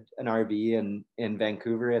rented an RV in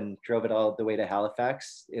Vancouver and drove it all the way to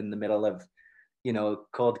Halifax in the middle of, you know,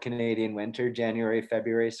 cold Canadian winter, January,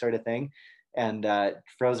 February sort of thing, and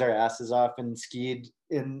froze our asses off and skied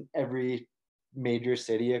in every major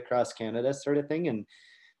city across Canada sort of thing.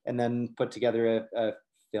 And then put together a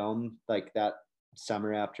film like that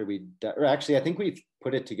summer after or actually, I think we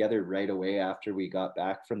put it together right away after we got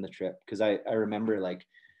back from the trip. Cause I remember like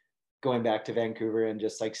going back to Vancouver and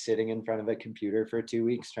just like sitting in front of a computer for 2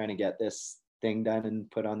 weeks trying to get this thing done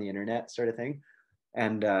and put on the internet sort of thing.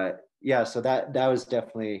 And yeah, so that was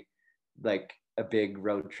definitely like a big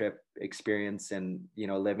road trip experience, and, you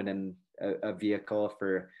know, living in a vehicle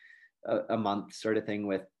for a month sort of thing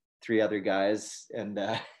with 3 other guys. And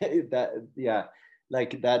that, yeah,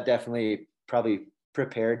 like that definitely probably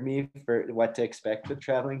prepared me for what to expect with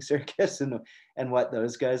traveling circus and what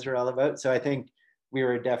those guys were all about. So I think we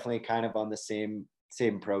were definitely kind of on the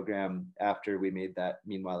same program after we made that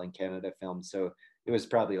Meanwhile in Canada film. So it was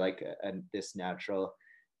probably like this natural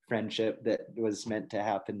friendship that was meant to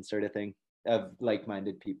happen sort of thing, of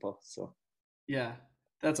like-minded people. So Yeah,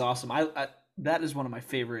 that's awesome. I that is one of my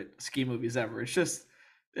favorite ski movies ever. It's just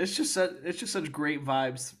such great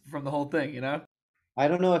vibes from the whole thing, you know? I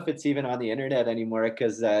don't know if it's even on the internet anymore,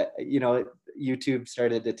 because you know, YouTube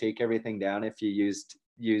started to take everything down if you used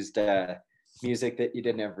music that you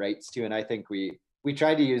didn't have rights to. And I think we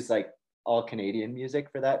tried to use like all Canadian music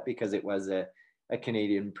for that, because it was a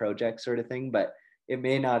Canadian project sort of thing. But it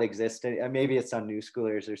may not exist. Maybe it's on New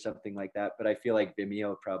Schoolers or something like that. But I feel like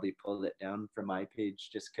Vimeo probably pulled it down from my page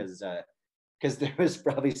just because there was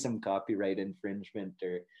probably some copyright infringement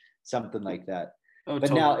or something like that. Oh, But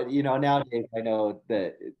totally. now, you know, nowadays I know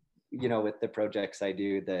that, you know, with the projects I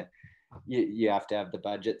do, you have to have the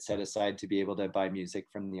budget set aside to be able to buy music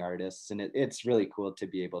from the artists. And it's really cool to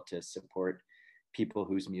be able to support people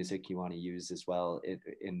whose music you want to use as well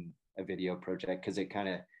in a video project, because it kind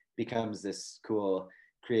of becomes this cool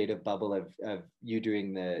creative bubble of you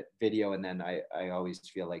doing the video, and then I always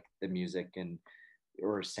feel like the music and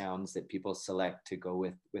or sounds that people select to go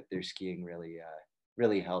with their skiing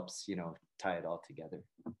really helps, you know, tie it all together.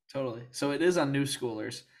 Totally. So it is on New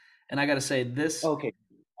Schoolers, and I got to say this. Okay,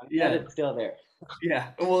 I'm glad Yeah, it's still there. yeah.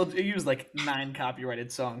 Well, it used like 9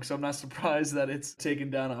 copyrighted songs, so I'm not surprised that it's taken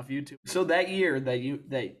down off YouTube. So that year that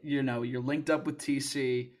you're linked up with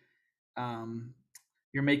TC, um,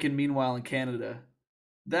 you're making Meanwhile in Canada.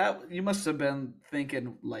 That you must have been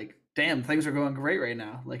thinking like, damn, things are going great right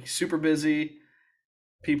now. Like super busy,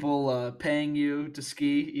 people paying you to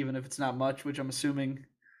ski, even if it's not much, which I'm assuming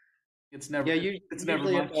it's never Yeah, it's never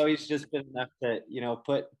usually it's much. always just been enough to, you know,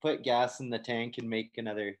 put gas in the tank and make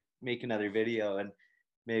another video, and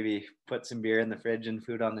maybe put some beer in the fridge and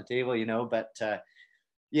food on the table, you know. But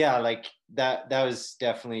yeah, like that was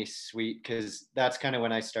definitely sweet, because that's kind of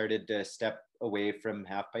when I started to step away from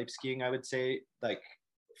half pipe skiing, I would say, like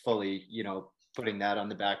fully, you know, putting that on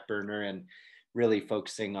the back burner and really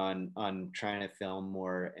focusing on trying to film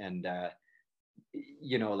more, and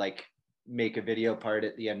you know, like make a video part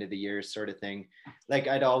at the end of the year sort of thing. Like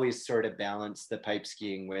I'd always sort of balance the pipe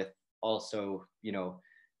skiing with also, you know,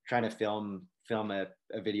 trying to film a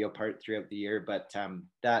video part throughout the year. But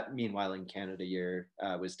that Meanwhile in Canada year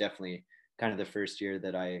was definitely kind of the first year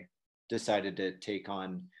that I decided to take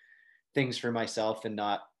on things for myself, and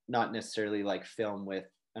not necessarily like film with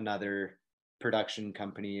another production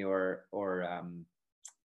company or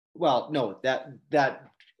well, no, that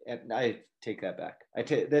and I take that back.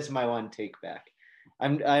 This is my one take back.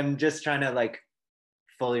 I'm just trying to like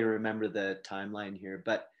fully remember the timeline here,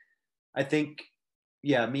 but I think,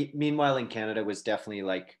 yeah. Meanwhile in Canada was definitely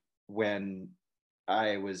like when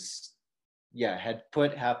I was, yeah, had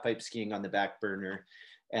put half pipe skiing on the back burner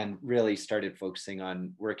and really started focusing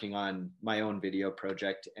on working on my own video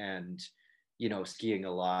project, and, you know, skiing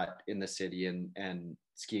a lot in the city, and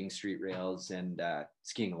skiing street rails, and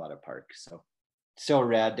skiing a lot of parks. So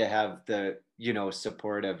rad to have the, you know,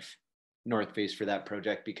 support of North Face for that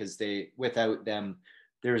project, because without them,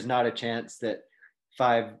 there was not a chance that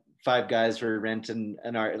five guys were renting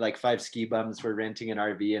like 5 ski bums were renting an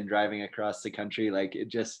RV and driving across the country. Like it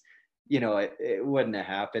just, it wouldn't have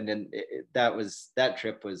happened. And that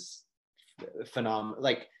trip was phenomenal.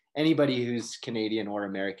 Like anybody who's Canadian or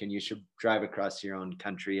American, you should drive across your own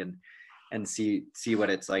country and see what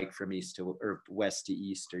it's like from east to or west to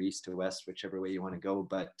east or east to west, whichever way you want to go.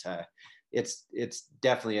 But it's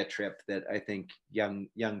definitely a trip that I think young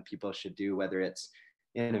people should do, whether it's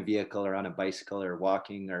in a vehicle or on a bicycle or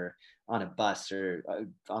walking or on a bus or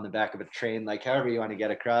on the back of a train, like however you want to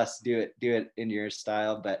get across, do it in your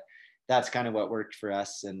style. But that's kind of what worked for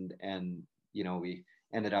us, and we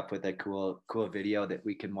ended up with a cool video that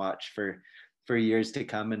we can watch for years to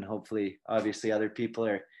come, and hopefully obviously other people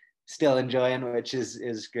are still enjoying, which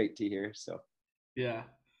is great to hear. So Yeah.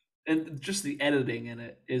 And just the editing in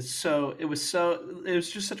it it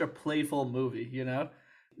was just such a playful movie, you know?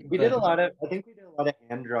 we did But a lot of I think we did a lot of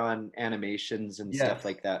hand drawn animations and stuff yes.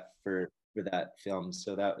 like that for that film,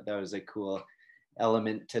 so that was a cool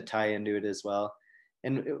element to tie into it as well.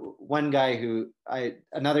 And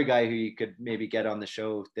another guy who you could maybe get on the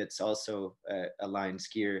show that's also a line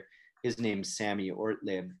skier, his name's Sammy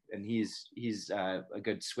Ortlib, and he's a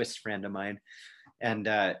good Swiss friend of mine. And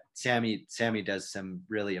Sammy does some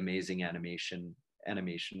really amazing animation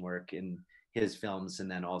work in his films, and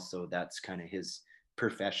then also that's kind of his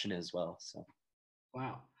profession as well. So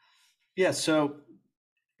Wow. Yeah, so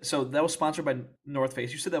that was sponsored by North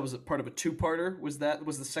Face. You said that was a part of a two-parter. Was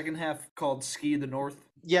the second half called Ski the North?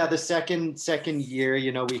 yeah, the second year,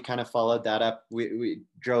 we kind of followed that up. We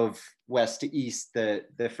drove west to east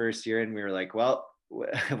the first year, and we were like, well,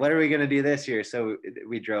 what are we going to do this year? So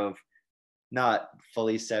we drove not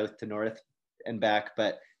fully south to north and back,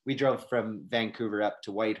 but we drove from Vancouver up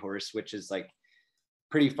to Whitehorse, which is like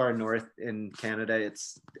pretty far north in Canada.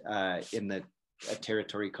 It's in a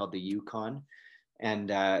territory called the Yukon, and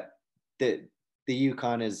the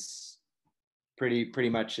Yukon is pretty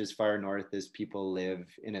much as far north as people live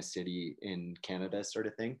in a city in Canada, sort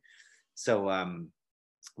of thing. So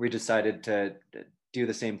we decided to do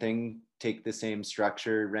the same thing, take the same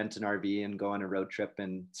structure, rent an RV, and go on a road trip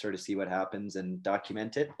and sort of see what happens and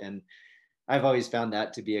document it. And I've always found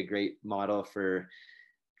that to be a great model for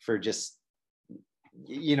just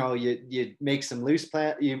you make some loose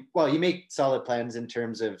plan. You make solid plans in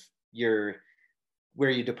terms of where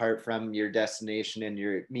you depart from, your destination, and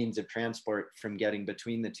your means of transport from getting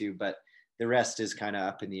between the two. But the rest is kind of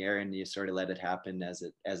up in the air, and you sort of let it happen as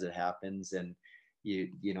it happens. And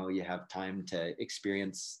you have time to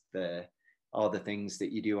experience all the things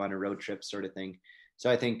that you do on a road trip, sort of thing. So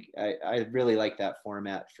I think I really like that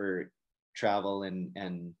format for travel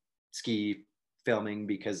and ski filming,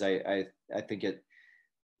 because I think it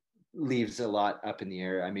leaves a lot up in the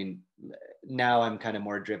air. I mean, now I'm kind of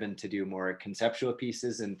more driven to do more conceptual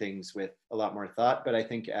pieces and things with a lot more thought. But I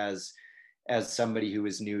think as somebody who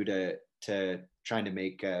was new to trying to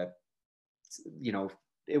make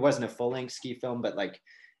it wasn't a full length ski film, but like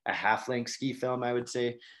a half length ski film, I would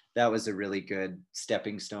say that was a really good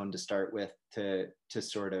stepping stone to start with, to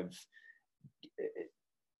sort of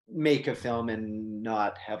make a film and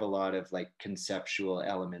not have a lot of like conceptual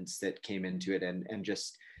elements that came into it, and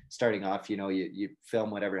just starting off, you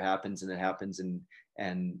film whatever happens, and it happens,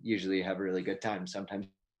 and usually you have a really good time. Sometimes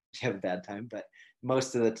you have a bad time, but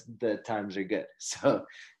most of the times are good. So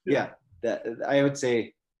yeah, that I would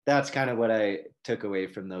say that's kind of what I took away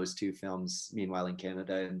from those two films, Meanwhile in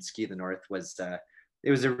Canada and Ski the North, was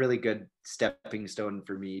it was a really good stepping stone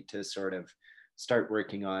for me to sort of start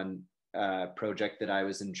working on a project that I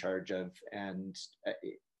was in charge of, and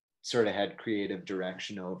sort of had creative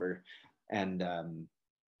direction over, and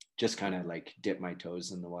just kind of like dip my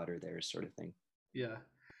toes in the water there, sort of thing. Yeah.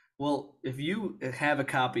 Well, if you have a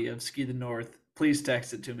copy of Ski the North, please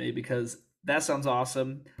text it to me because that sounds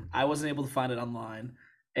awesome. I wasn't able to find it online.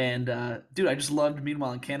 And dude, I just loved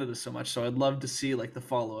Meanwhile in Canada so much, so I'd love to see like the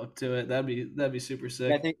follow up to it. That'd be super I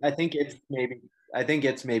sick. think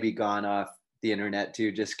it's maybe gone off the internet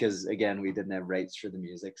too, just because again we didn't have rights for the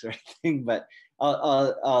music or anything. But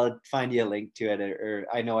I'll find you a link to it, or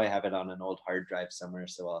I know I have it on an old hard drive somewhere,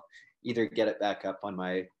 so I'll either get it back up on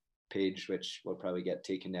my page, which will probably get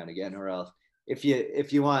taken down again, or I'll if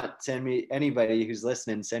you want, send me, anybody who's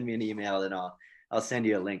listening, send me an email and I'll send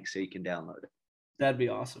you a link so you can download it. That'd be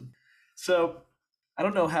awesome. So I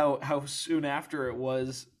don't know how soon after it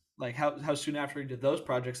was, like how soon after you did those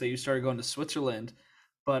projects that you started going to Switzerland,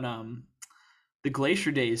 but the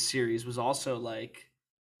Glacier Days series was also like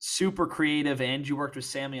super creative, and you worked with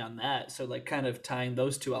Sammy on that, so like kind of tying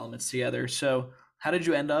those two elements together. So how did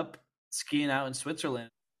you end up skiing out in Switzerland?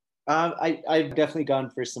 I've definitely gone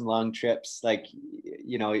for some long trips. Like,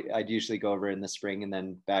 I'd usually go over in the spring and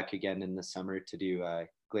then back again in the summer to do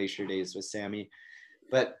Glacier Days with Sammy.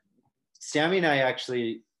 But Sammy and I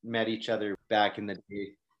actually met each other back in the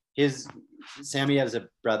day. His Sammy has a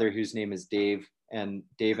brother whose name is Dave, and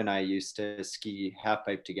Dave and I used to ski half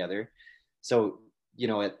pipe together. So,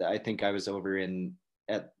 I think I was over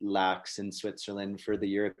at Lax in Switzerland for the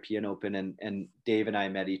European Open, and Dave and I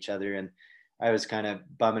met each other, and I was kind of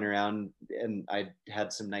bumming around, and I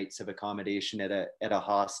had some nights of accommodation at a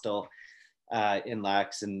hostel in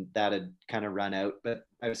Lax, and that had kind of run out, but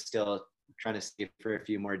I was still trying to stay for a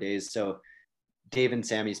few more days. So Dave and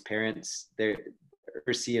Sammy's parents, they're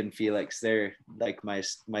Ursi and Felix, they're like my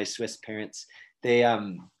Swiss parents. They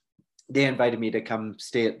invited me to come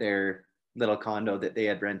stay at their little condo that they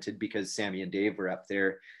had rented because Sammy and Dave were up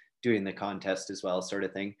there doing the contest as well, sort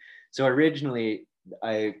of thing. So originally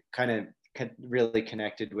I kind of really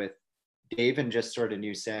connected with Dave and just sort of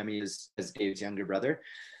knew Sammy as Dave's younger brother.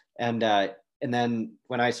 And then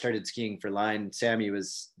when I started skiing for line,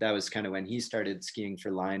 that was kind of when he started skiing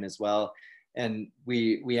for line as well. And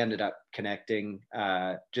we ended up connecting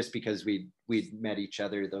just because we'd met each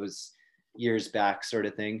other those years back, sort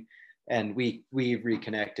of thing. And we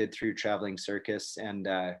reconnected through Traveling Circus, and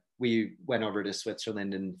we went over to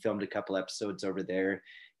Switzerland and filmed a couple episodes over there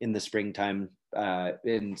in the springtime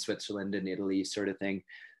in Switzerland and Italy, sort of thing.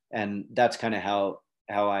 And that's kind of how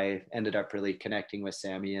I ended up really connecting with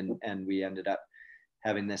Sammy, and we ended up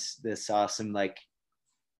having this awesome like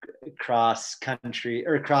cross country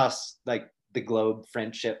or cross like the globe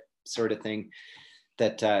friendship sort of thing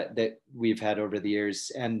that we've had over the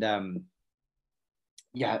years. And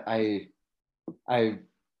yeah, I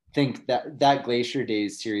think that Glacier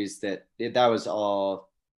Days series that was all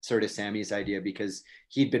sort of Sammy's idea, because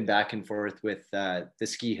he'd been back and forth with the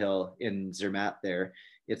ski hill in Zermatt there.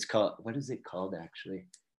 It's called, what is it called actually?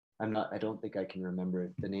 I don't think I can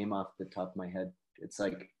remember the name off the top of my head. It's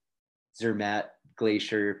like Zermatt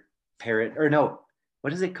Glacier Parrot, or no,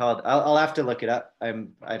 what is it called? I'll have to look it up.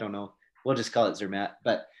 I don't know. We'll just call it Zermatt.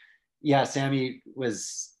 But yeah, Sammy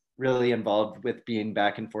was really involved with being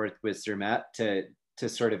back and forth with Zermatt to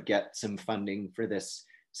sort of get some funding for this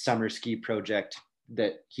summer ski project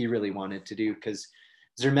that he really wanted to do, because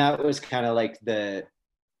Zermatt was kind of like the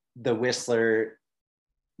Whistler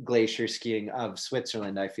glacier skiing of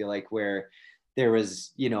Switzerland, I feel like, where there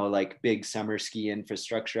was, like big summer ski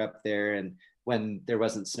infrastructure up there. And when there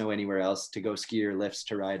wasn't snow anywhere else to go ski or lifts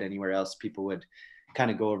to ride anywhere else, people would kind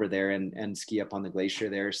of go over there and ski up on the glacier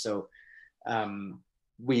there. So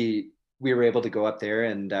we were able to go up there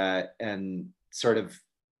and sort of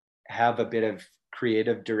have a bit of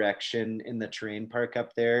creative direction in the terrain park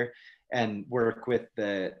up there, and work with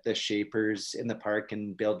the shapers in the park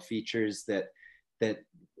and build features that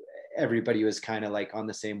everybody was kind of like on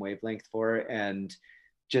the same wavelength for, and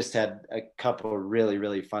just had a couple really,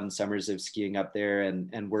 really fun summers of skiing up there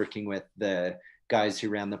and working with the guys who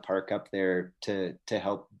ran the park up there to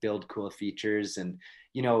help build cool features. And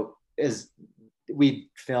as we'd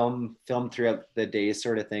film throughout the day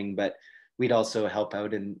sort of thing, but we'd also help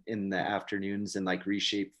out in the afternoons and like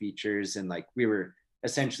reshape features, and like we were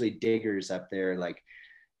essentially diggers up there, like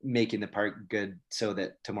making the park good so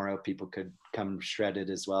that tomorrow people could come shredded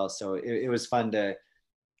as well. So it was fun to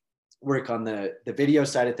work on the video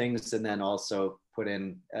side of things, and then also put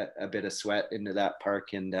in a bit of sweat into that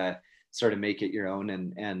park and sort of make it your own,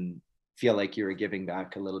 and feel like you were giving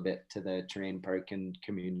back a little bit to the terrain park and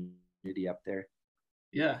community up there.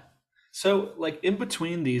 Yeah. So, like in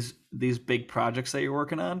between these big projects that you're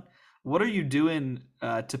working on, what are you doing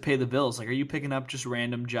to pay the bills? Like, are you picking up just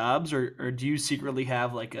random jobs, or do you secretly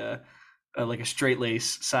have like a straight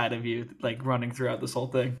lace side of you like running throughout this whole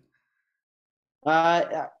thing?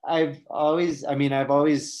 I've always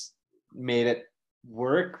made it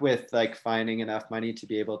work with like finding enough money to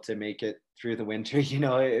be able to make it through the winter. You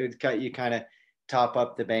kind of top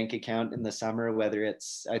up the bank account in the summer, whether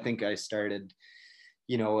it's, I think I started,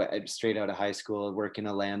 straight out of high school, working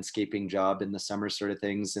a landscaping job in the summer sort of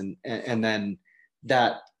things. And then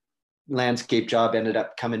that landscape job ended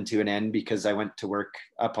up coming to an end because I went to work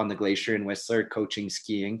up on the glacier in Whistler coaching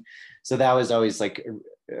skiing. So that was always like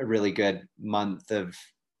a really good month of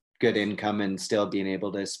good income, and still being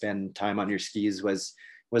able to spend time on your skis was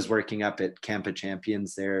working up at Camp of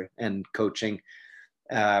Champions there and coaching.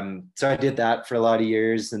 So I did that for a lot of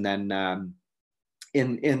years. And then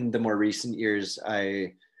in the more recent years,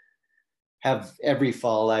 I have every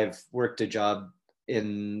fall I've worked a job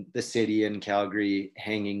in the city in Calgary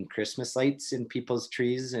hanging Christmas lights in people's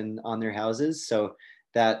trees and on their houses. So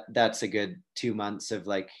that's a good 2 months of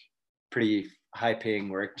like pretty high paying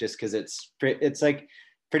work, just because it's like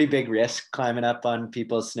pretty big risk climbing up on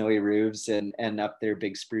people's snowy roofs and up their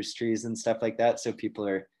big spruce trees and stuff like that. So people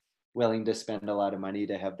are willing to spend a lot of money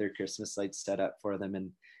to have their Christmas lights set up for them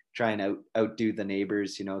and try and outdo the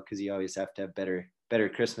neighbors, you know, because you always have to have better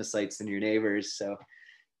Christmas lights than your neighbors. So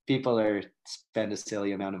people are spend a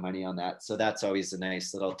silly amount of money on that. So that's always a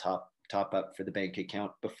nice little top up for the bank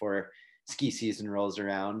account before ski season rolls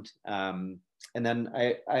around. And then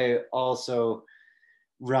I also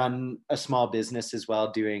run a small business as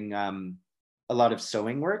well, doing a lot of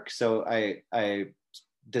sewing work. So I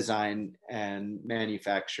design and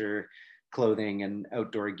manufacture clothing and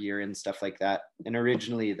outdoor gear and stuff like that. And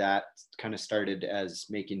originally that kind of started as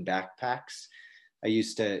making backpacks. I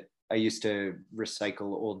used to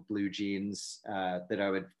recycle old blue jeans that I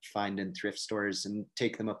would find in thrift stores and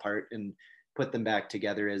take them apart and put them back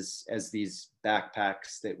together as these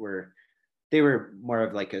backpacks that were they were more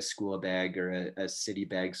of like a school bag or a city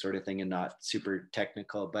bag sort of thing and not super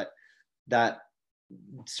technical. But that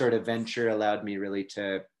sort of venture allowed me really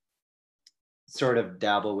to sort of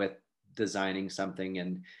dabble with designing something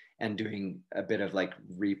and doing a bit of like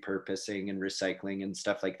repurposing and recycling and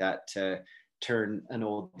stuff like that to turn an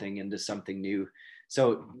old thing into something new.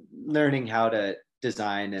 So learning how to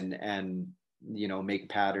design and you know make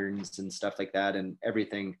patterns and stuff like that, and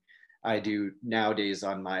everything I do nowadays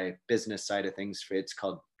on my business side of things, it's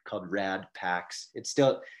called Rad Packs. It's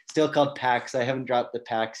still called Packs. I haven't dropped the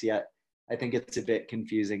packs yet. I think it's a bit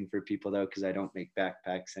confusing for people though, because I don't make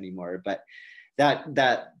backpacks anymore. But that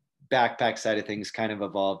backpack side of things kind of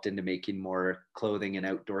evolved into making more clothing and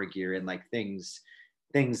outdoor gear and like things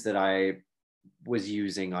that I was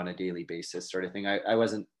using on a daily basis sort of thing. I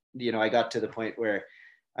wasn't, you know, I got to the point where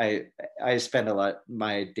I spend a lot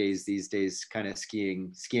my days these days kind of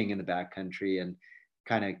skiing in the backcountry and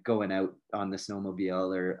kind of going out on the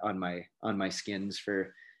snowmobile or on my skins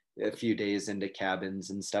for a few days into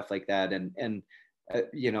cabins and stuff like that. And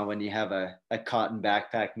you know, when you have a cotton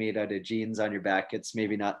backpack made out of jeans on your back, it's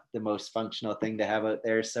maybe not the most functional thing to have out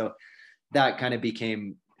there. So that kind of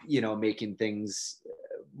became, you know, making things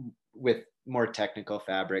with more technical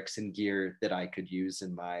fabrics and gear that I could use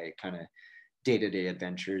in my kind of day-to-day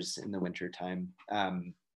adventures in the wintertime,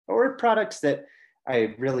 or products that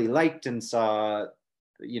I really liked and saw,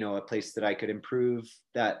 you know, a place that I could improve.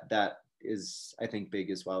 That is, I think,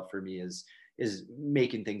 big as well for me, is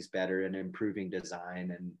making things better and improving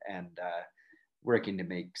design and working to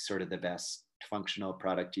make sort of the best functional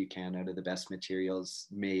product you can out of the best materials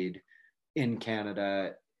made in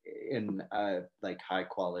Canada in like high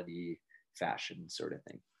quality fashion sort of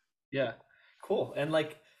thing. Yeah, cool. And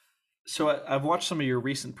like, so I've watched some of your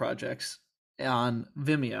recent projects on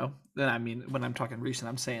Vimeo. Then I mean, when I'm talking recent,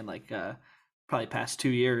 I'm saying like probably past 2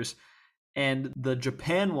 years. And the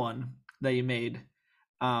Japan one that you made,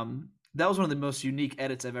 that was one of the most unique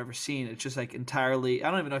edits I've ever seen. It's just like entirely, I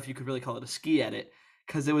don't even know if you could really call it a ski edit,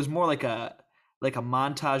 because it was more like a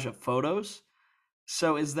montage of photos.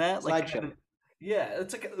 So is that like kind Slideshow. of, yeah,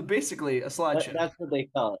 it's like basically a slideshow. That's what they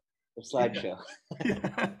call it, the Yeah. slideshow.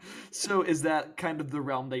 Yeah. So is that kind of the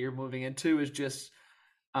realm that you're moving into, is just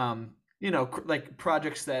you know, like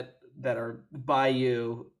projects that are by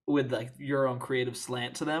you with like your own creative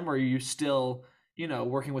slant to them, or are you still, you know,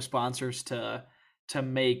 working with sponsors to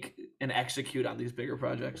make and execute on these bigger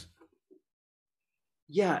projects?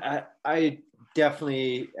 Yeah, I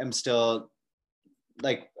definitely am still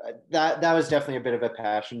like that was definitely a bit of a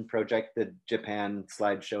passion project, the Japan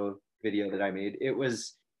slideshow video that I made. It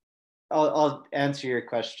was, I'll answer your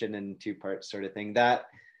question in two parts sort of thing.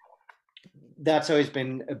 That's always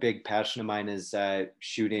been a big passion of mine, is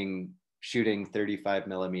shooting 35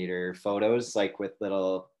 millimeter photos, like with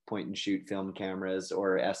little point and shoot film cameras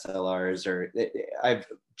or SLRs, or I've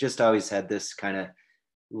just always had this kind of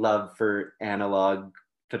love for analog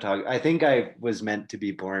photography. I think I was meant to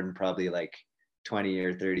be born probably like 20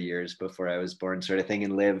 or 30 years before I was born sort of thing,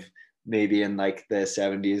 and live maybe in like the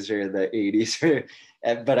 70s or the 80s or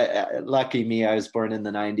but lucky me, I was born in the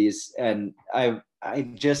 90s, and I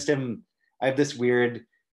just am, I have this weird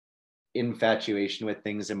infatuation with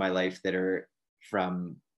things in my life that are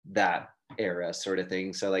from that era sort of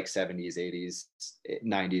thing. So like 70s, 80s,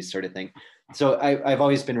 90s sort of thing. So I've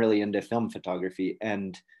always been really into film photography,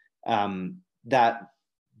 and that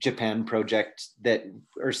Japan project that,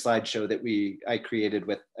 or slideshow that I created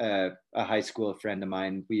with a high school friend of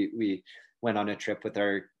mine. We went on a trip with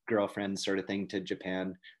our girlfriends sort of thing to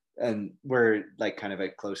Japan, and we're like kind of a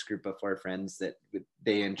close group of four friends that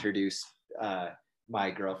they introduced my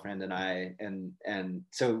girlfriend and I, and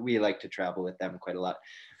so we like to travel with them quite a lot.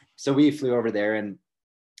 So we flew over there, and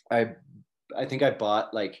I think I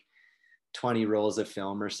bought like 20 rolls of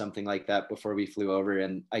film or something like that before we flew over,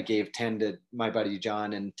 and I gave 10 to my buddy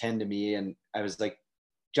John and 10 to me, and I was like,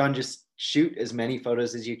 John, just shoot as many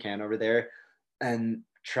photos as you can over there, and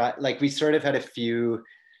try, like, we sort of had a few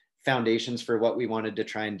foundations for what we wanted to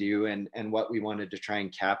try and do, and what we wanted to try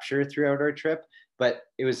and capture throughout our trip, but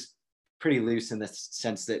it was pretty loose in the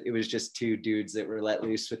sense that it was just two dudes that were let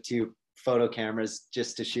loose with two photo cameras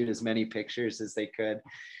just to shoot as many pictures as they could.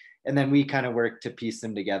 And then we kind of worked to piece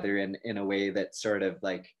them together in a way that sort of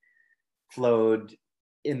like flowed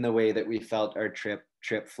in the way that we felt our trip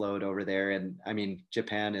flowed over there. And I mean,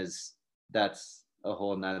 Japan is, that's a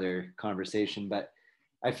whole nother conversation, but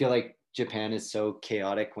I feel like Japan is so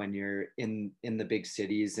chaotic when you're in the big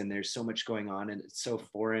cities and there's so much going on and it's so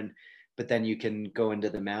foreign. But then you can go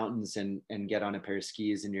into the mountains and get on a pair of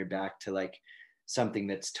skis and you're back to like something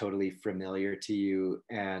that's totally familiar to you,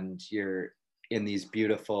 and you're in these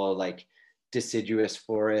beautiful like deciduous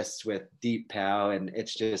forests with deep pow, and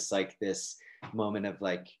it's just like this moment of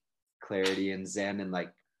like clarity and zen and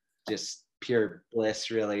like just pure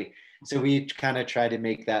bliss, really. So we kind of try to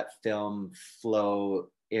make that film flow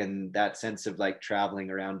in that sense of like traveling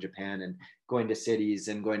around Japan and going to cities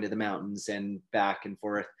and going to the mountains and back and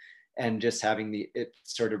forth, and just having it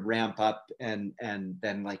sort of ramp up and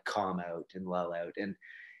then like calm out and lull out. And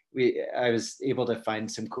I was able to find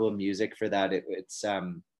some cool music for that.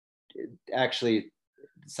 Actually,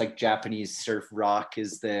 it's like Japanese surf rock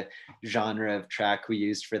is the genre of track we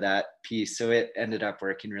used for that piece, so it ended up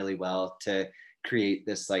working really well to create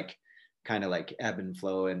this like kind of like ebb and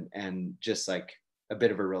flow, and just like a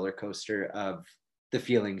bit of a roller coaster of the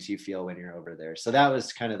feelings you feel when you're over there. So that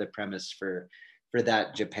was kind of the premise for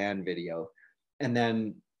that Japan video. And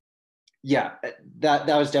then yeah, that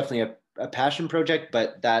was definitely a passion project,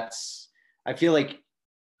 but that's, I feel like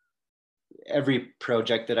every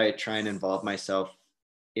project that I try and involve myself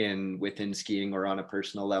in within skiing or on a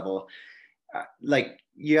personal level, like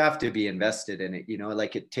you have to be invested in it, you know,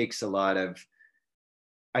 like it takes a lot of,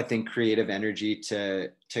 I think, creative energy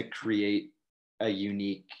to create a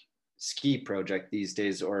unique ski project these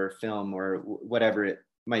days, or film, or whatever it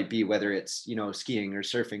might be, whether it's, you know, skiing or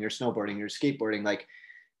surfing or snowboarding or skateboarding. Like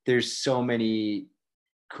there's so many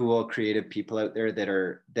cool creative people out there that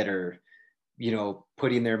are you know,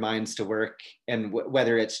 putting their minds to work, and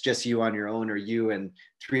whether it's just you on your own or you and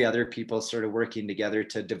three other people sort of working together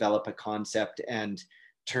to develop a concept and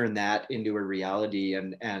turn that into a reality,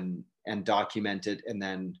 and document it and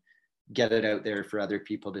then get it out there for other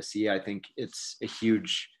people to see. I think it's a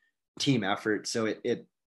huge team effort. So it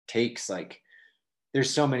takes like,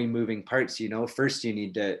 there's so many moving parts, you know. First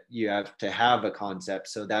you have to have a concept,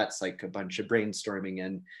 so that's like a bunch of brainstorming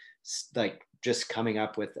and like just coming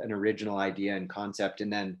up with an original idea and concept,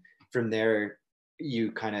 and then from there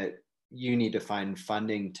you need to find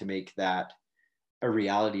funding to make that a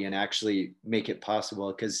reality and actually make it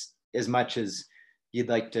possible. Because as much as you'd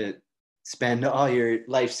like to spend all your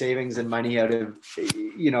life savings and money out of,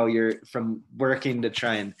 you know, you're from working to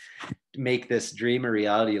try and make this dream a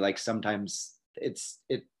reality, like sometimes it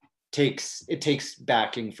takes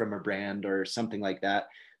backing from a brand or something like that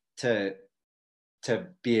to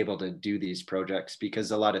be able to do these projects,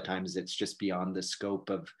 because a lot of times it's just beyond the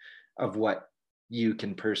scope of what you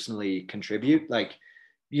can personally contribute. Like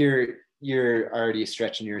you're already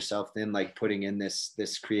stretching yourself thin, like putting in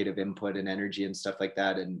this creative input and energy and stuff like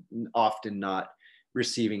that, and often not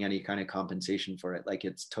receiving any kind of compensation for it. Like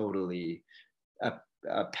it's totally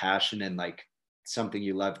a passion and like something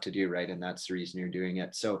you love to do, right? And that's the reason you're doing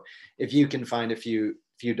it. So if you can find a few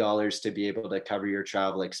dollars to be able to cover your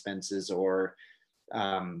travel expenses, or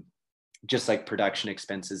just like production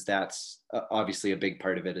expenses, that's obviously a big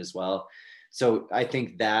part of it as well. So I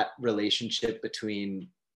think that relationship between,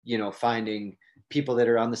 you know, finding people that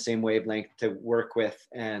are on the same wavelength to work with,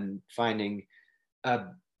 and finding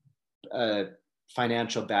a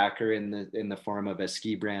financial backer in the form of a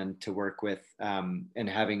ski brand to work with, and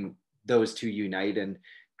having those two unite and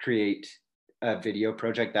create a video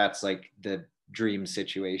project, that's like the dream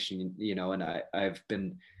situation, you know. And I've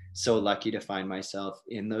been so lucky to find myself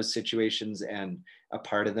in those situations and a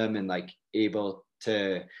part of them, and like able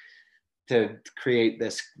to create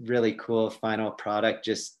this really cool final product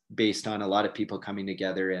just based on a lot of people coming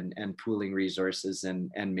together and pooling resources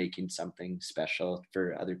and making something special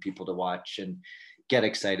for other people to watch and get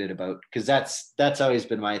excited about. Because that's always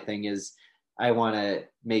been my thing, is I want to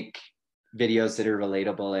make videos that are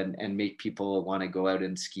relatable and make people want to go out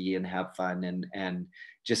and ski and have fun and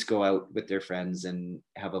just go out with their friends and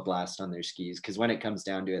have a blast on their skis. Because when it comes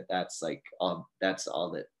down to it, that's all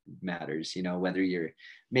that matters, you know, whether you're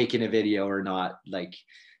making a video or not. Like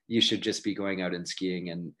you should just be going out and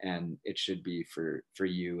skiing, and it should be for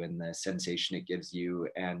you and the sensation it gives you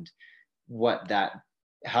and what that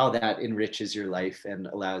how that enriches your life and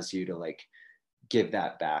allows you to like give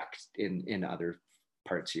that back in other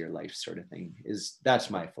parts of your life, sort of thing. That's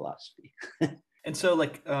my philosophy. And so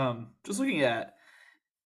like just looking at,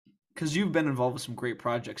 because you've been involved with some great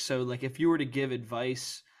projects, so like if you were to give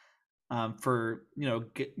advice for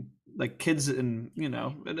like kids in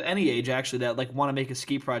at any age actually that like want to make a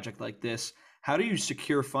ski project like this, how do you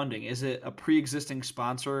secure funding? Is it a pre-existing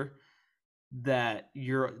sponsor that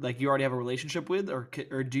you already have a relationship with,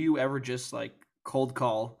 or do you ever just like cold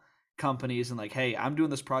call companies and like, hey, I'm doing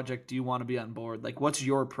this project, do you want to be on board? Like, what's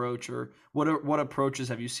your approach, or what approaches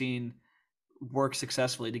have you seen work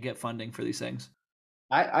successfully to get funding for these things?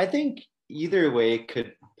 I think either way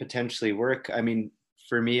could potentially work. I mean,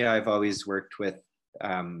 for me, I've always worked with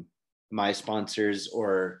um, my sponsors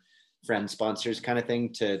or friend sponsors kind of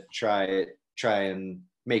thing to try and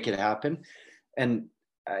make it happen. And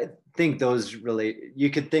I think those relate. You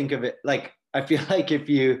could think of it like, I feel like if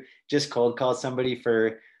you just cold call somebody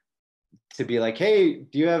to be like, hey,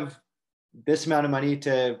 do you have this amount of money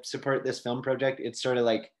to support this film project? It's sort of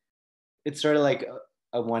like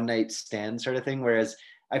a one night stand sort of thing. Whereas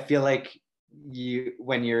I feel like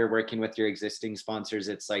when you're working with your existing sponsors,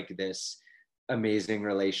 it's like this amazing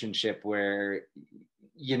relationship where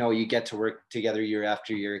you get to work together year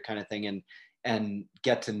after year kind of thing, and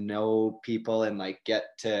get to know people, and like get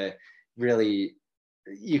to really,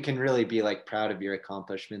 you can really be like proud of your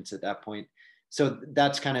accomplishments at that point. So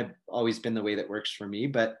that's kind of always been the way that works for me.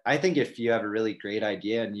 But I think if you have a really great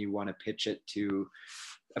idea and you want to pitch it to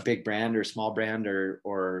a big brand or small brand,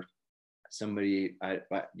 or somebody, I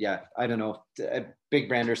don't know, a big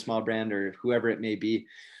brand or small brand or whoever it may be,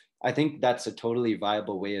 I think that's a totally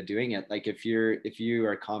viable way of doing it. Like if you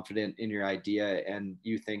are confident in your idea and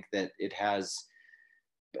you think that it has,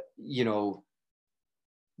 you know,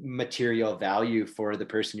 material value for the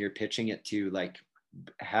person you're pitching it to, like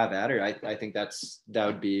have at her. I think that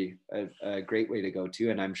would be a great way to go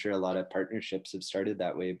too. And I'm sure a lot of partnerships have started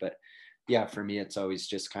that way. But yeah, for me, it's always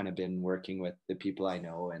just kind of been working with the people I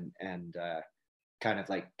know, and kind of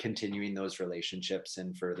like continuing those relationships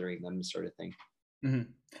and furthering them, sort of thing. Hmm.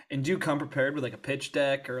 And do you come prepared with like a pitch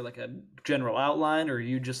deck or like a general outline, or are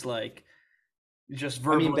you just like just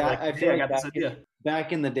I mean, verbally like, I feel hey, I like got this idea?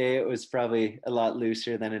 back in the day, it was probably a lot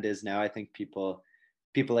looser than it is now. I think people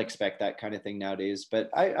expect that kind of thing nowadays. But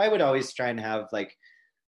I would always try and have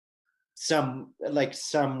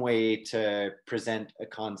some way to present a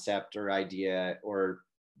concept or idea, or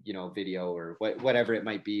video, or whatever it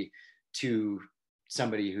might be, to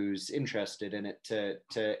somebody who's interested in it,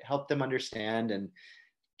 to help them understand and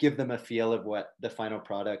give them a feel of what the final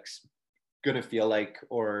product's going to feel like.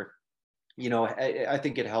 Or I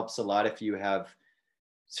think it helps a lot if you have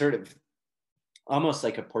sort of almost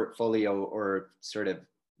like a portfolio, or sort of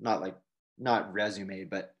not resume,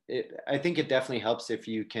 but I think it definitely helps if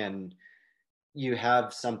you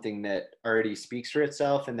have something that already speaks for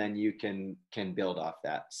itself, and then you can build off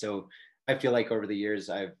that. So I feel like over the years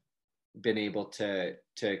I've been able to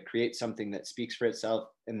create something that speaks for itself,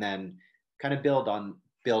 and then kind of build on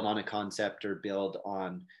a concept, or build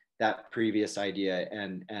on that previous idea,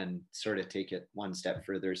 and sort of take it one step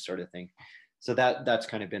further, sort of thing. So that's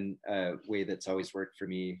kind of been a way that's always worked for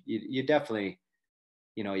me. You definitely,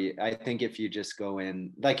 I think if you just go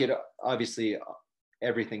in like it, obviously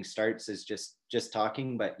everything starts as just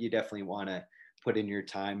talking, but you definitely want to put in your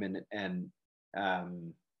time, and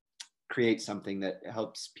um, create something that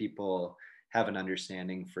helps people have an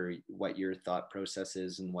understanding for what your thought process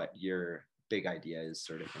is and what your big idea is,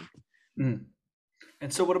 sort of thing. Mhm.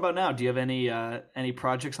 And so, what about now? Do you have any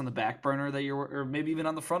projects on the back burner that or maybe even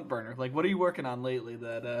on the front burner? Like, what are you working on lately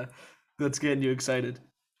that's getting you excited?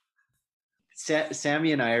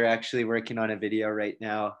 Sammy and I are actually working on a video right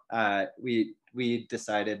now. We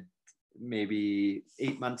decided maybe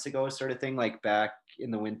 8 months ago, sort of thing, like back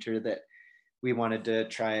in the winter, that we wanted to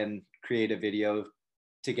try and create a video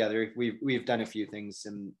together. We've done a few things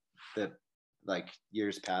in the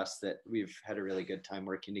years past that we've had a really good time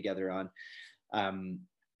working together on. Um,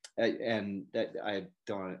 and that I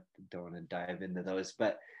don't want to dive into those,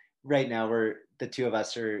 but right now the two of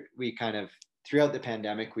us we kind of, throughout the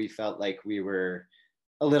pandemic, we felt like we were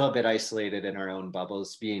a little bit isolated in our own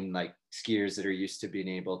bubbles, being like skiers that are used to being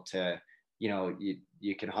able to,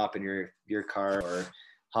 you can hop in your car, or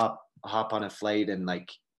hop on a flight, and like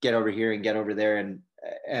get over here and get over there,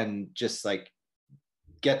 and just like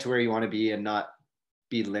get to where you want to be, and not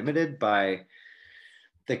be limited by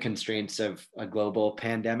the constraints of a global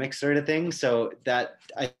pandemic, sort of thing. So that,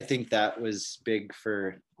 I think that was big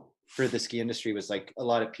for the ski industry, was like a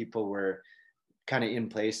lot of people were kind of in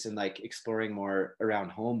place and like exploring more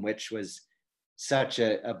around home, which was such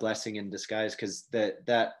a blessing in disguise, because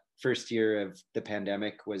that first year of the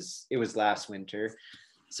pandemic was last winter.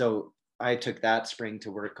 So I took that spring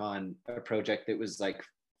to work on a project that was like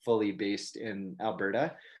fully based in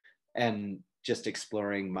Alberta and just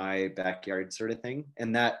exploring my backyard sort of thing.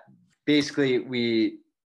 And that basically we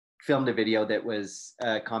filmed a video that was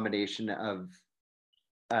a combination of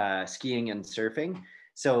skiing and surfing.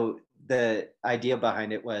 So the idea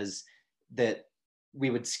behind it was that we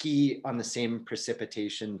would ski on the same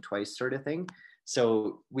precipitation twice, sort of thing.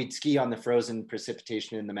 So we'd ski on the frozen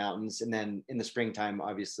precipitation in the mountains, and then in the springtime,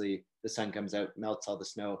 obviously the sun comes out, melts all the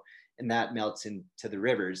snow, and that melts into the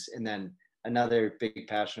rivers. And then another big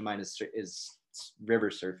passion of mine is river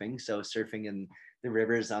surfing. So surfing in the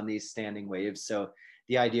rivers on these standing waves. So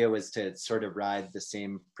the idea was to sort of ride the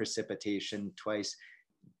same precipitation twice.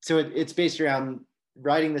 So it's based around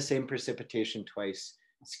riding the same precipitation twice,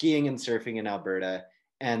 skiing and surfing in Alberta,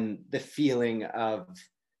 and the feeling of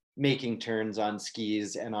making turns on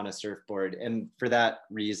skis and on a surfboard. And for that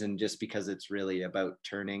reason, just because it's really about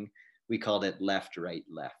turning, we called it left, right,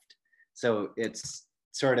 left. So it's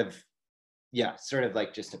sort of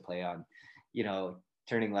like just a play on,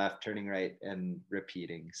 turning left, turning right, and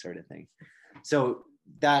repeating, sort of thing. So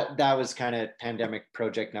that was kind of pandemic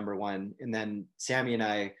project number one. And then Sammy and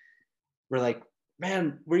I were like,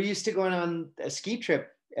 man, we're used to going on a ski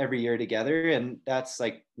trip every year together, and that's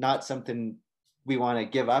like not something we want to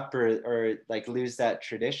give up or like lose that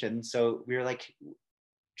tradition. So we were like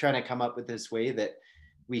trying to come up with this way that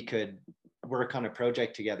we could work on a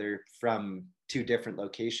project together from two different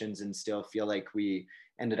locations and still feel like we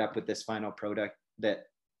ended up with this final product that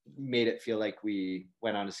made it feel like we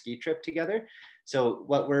went on a ski trip together. So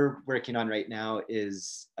what we're working on right now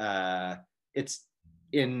is it's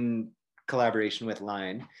in collaboration with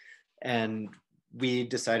Line, and we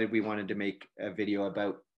decided we wanted to make a video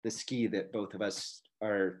about the ski that both of us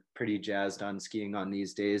are pretty jazzed on skiing on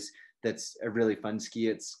these days. That's a really fun ski.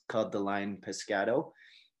 It's called the Line Pescado,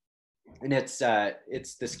 and it's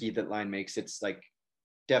the ski that Line makes. It's like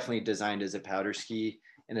definitely designed as a powder ski,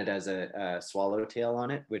 and it has a swallowtail on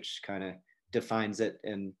it, which kind of defines it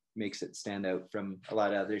and makes it stand out from a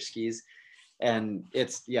lot of other skis. And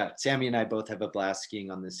it's, Sammy and I both have a blast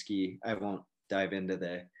skiing on this ski. I won't dive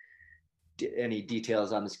into any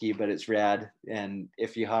details on the ski, but it's rad. And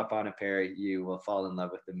if you hop on a pair, you will fall in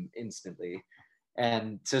love with them instantly.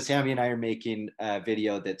 And so Sammy and I are making a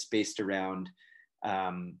video that's based around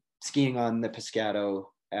skiing on the Pescado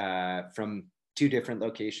from two different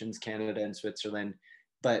locations, Canada and Switzerland.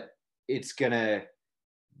 But it's gonna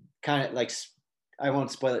kind of like, I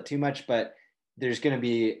won't spoil it too much, but there's going to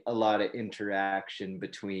be a lot of interaction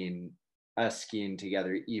between us skiing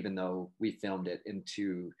together, even though we filmed it in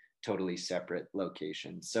two totally separate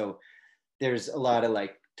locations. So there's a lot of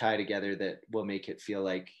like tie together that will make it feel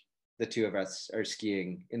like the two of us are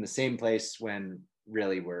skiing in the same place when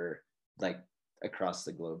really we're like across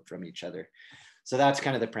the globe from each other. So that's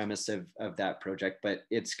kind of the premise of that project, but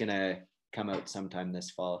it's going to come out sometime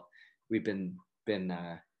this fall. We've been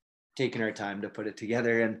taking our time to put it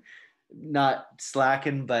together and not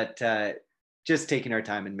slacking, but just taking our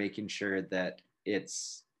time and making sure that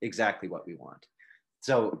it's exactly what we want.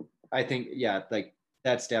 So I think, like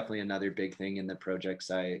that's definitely another big thing in the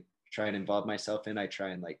projects I try and involve myself in. I try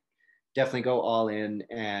and like definitely go all in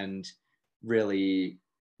and really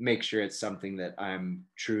make sure it's something that I'm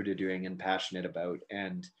true to doing and passionate about.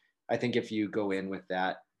 And I think if you go in with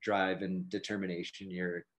that drive and determination,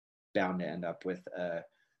 you're bound to end up with a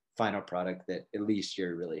final product that at least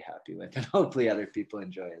you're really happy with, and hopefully other people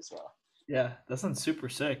enjoy as well. Yeah, that sounds super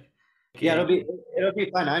sick. Yeah, it'll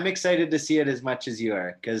be fun. I'm excited to see it as much as you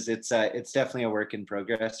are, because it's definitely a work in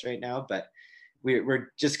progress right now, but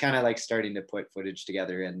we're just kind of like starting to put footage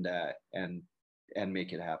together and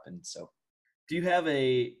make it happen. So do you have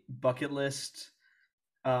a bucket list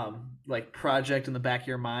like project in the back of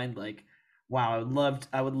your mind, like, wow,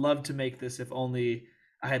 I would love to make this if only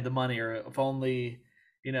I had the money, or if only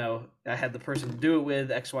I had the person to do it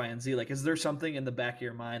with X, Y, and Z? Like, is there something in the back of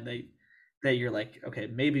your mind that you're like, okay,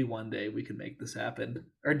 maybe one day we can make this happen?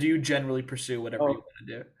 Or do you generally pursue whatever you want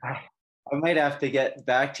to do? I might have to get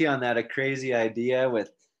back to you on that. A crazy idea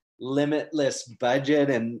with limitless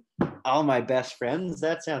budget and all my best friends.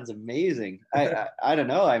 That sounds amazing. I don't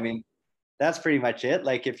know. I mean, that's pretty much it.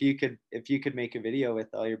 Like if you could make a video with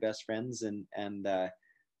all your best friends and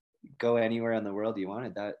go anywhere in the world you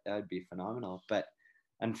wanted, that would be phenomenal. But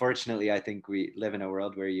unfortunately, I think we live in a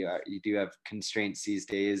world where you do have constraints these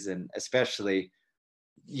days, and especially,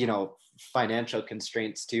 financial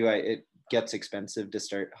constraints too. It gets expensive to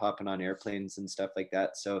start hopping on airplanes and stuff like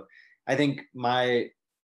that. So I think my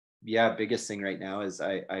yeah, biggest thing right now is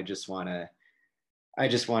I just want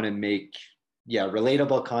to make, yeah,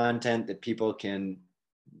 relatable content that people can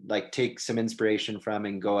like take some inspiration from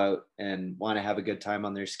and go out and want to have a good time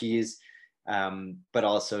on their skis. But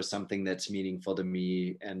also something that's meaningful to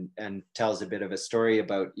me and tells a bit of a story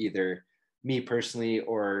about either me personally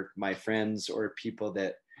or my friends or people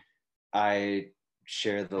that I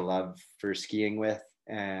share the love for skiing with.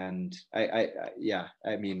 And yeah,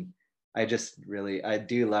 I mean, I just really, I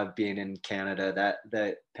do love being in Canada. That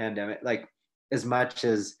the pandemic, like as much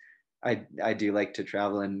as I do like to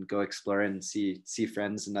travel and go explore and see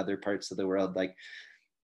friends in other parts of the world, like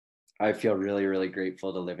I feel really, really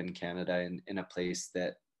grateful to live in Canada in a place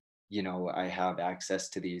that, you know, I have access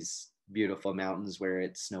to these beautiful mountains where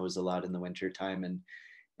it snows a lot in the winter time,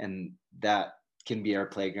 and that can be our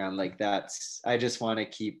playground. Like that's, I just want to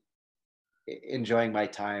keep enjoying my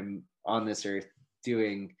time on this earth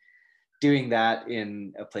doing that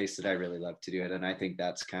in a place that I really love to do it. And I think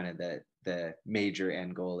that's kind of the major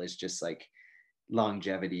end goal, is just like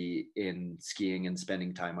longevity in skiing and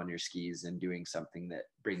spending time on your skis and doing something that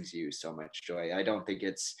brings you so much joy. I don't think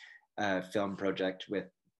it's a film project with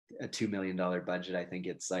a $2 million budget. I think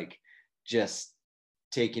it's like just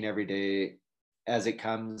taking every day as it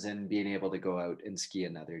comes and being able to go out and ski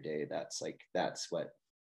another day. That's what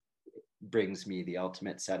brings me the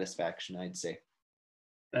ultimate satisfaction, I'd say.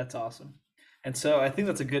 That's awesome. And so I think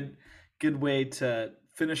that's a good way to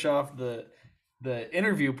finish off the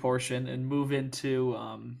interview portion and move into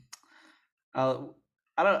uh,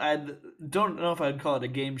 I don't know if I'd call it a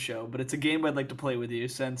game show, but it's a game I'd like to play with you,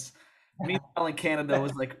 since me traveling Canada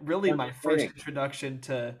was like really Sounds my first exciting. introduction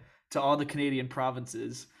to all the Canadian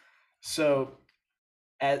provinces. So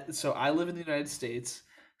so I live in the United States,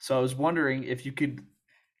 so I was wondering if you could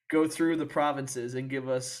go through the provinces and give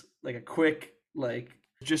us like a quick, like,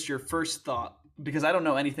 just your first thought, because I don't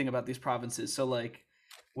know anything about these provinces. So like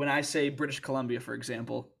when I say British Columbia, for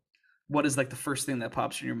example, what is like the first thing that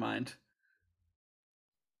pops in your mind?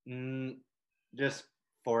 Mm, just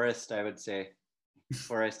forest, I would say.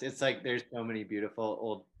 Forest. It's like there's so many beautiful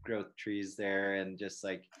old growth trees there and just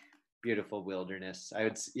like beautiful wilderness.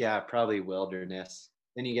 Yeah, probably wilderness.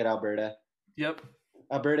 Then you get Alberta. Yep.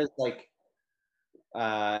 Alberta's like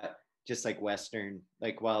uh just like western,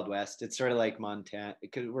 like Wild West. It's sort of like Montana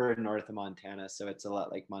because we're north of Montana, so it's a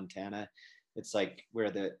lot like Montana. It's like where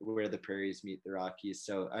the prairies meet the Rockies.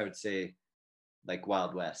 So I would say like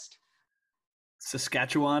Wild West.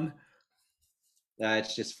 Saskatchewan.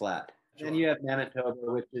 It's just flat. Then you have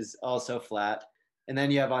Manitoba, which is also flat, and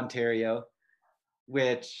then you have Ontario,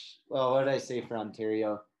 which, well, what did I say for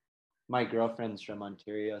Ontario? My girlfriend's from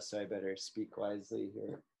Ontario, so I better speak wisely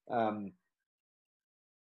here.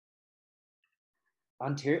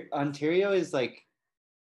 Ontario is like,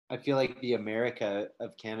 I feel like the America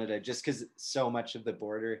of Canada, just because so much of the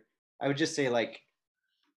border. I would just say like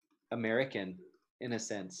American in a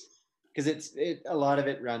sense, because a lot of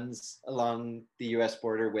it runs along the U.S.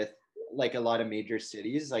 border with like a lot of major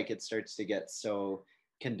cities. Like it starts to get so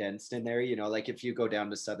condensed in there. You know, like if you go down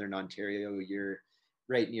to southern Ontario, you're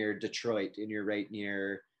right near Detroit, and you're right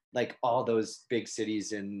near like all those big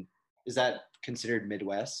cities. In Is that considered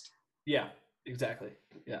Midwest? Yeah, exactly.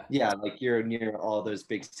 Yeah. Yeah, like you're near all those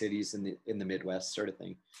big cities in the Midwest, sort of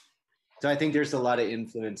thing. So I think there's a lot of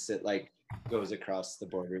influence that like goes across the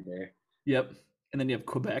border there. Yep. And then you have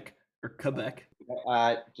Quebec or Quebec.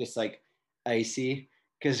 Just like icy,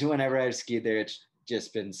 because whenever I've skied there, it's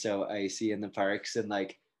just been so icy in the parks, and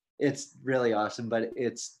like it's really awesome, but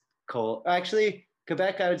it's cold. Actually,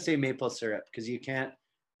 Quebec, I would say maple syrup, because you can't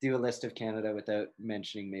do a list of Canada without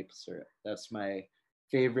mentioning maple syrup. That's my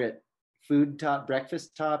favorite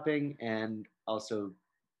breakfast topping, and also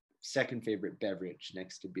second favorite beverage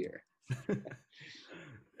next to beer.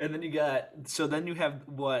 And then then you have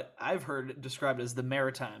what I've heard described as the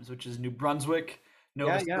Maritimes, which is New Brunswick,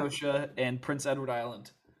 Nova Yeah, yeah. Scotia, and Prince Edward Island.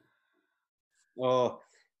 Oh,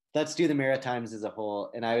 let's do the Maritimes as a whole.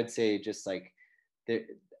 And I would say just like they're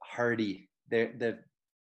hardy. The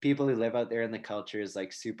people who live out there in the culture is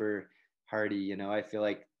like super hardy. You know, I feel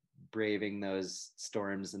like braving those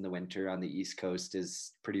storms in the winter on the East Coast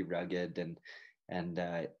is pretty rugged, and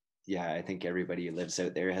yeah, I think everybody who lives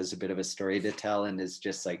out there has a bit of a story to tell and is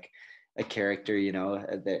just like a character. You know,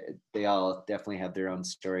 they all definitely have their own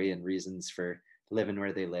story and reasons for living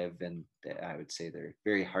where they live, and I would say they're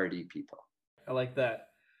very hardy people. I like that.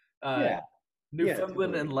 Uh, Yeah, yeah,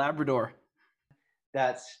 Newfoundland totally. and Labrador.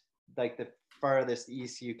 That's like the farthest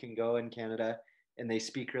east you can go in Canada, and they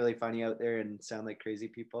speak really funny out there and sound like crazy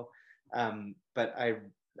people. But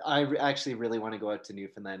actually really want to go out to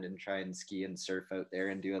Newfoundland and try and ski and surf out there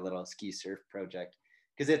and do a little ski surf project,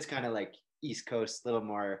 because it's kind of like East Coast, a little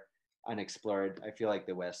more unexplored. I feel like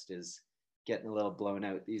the West is getting a little blown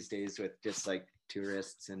out these days with just like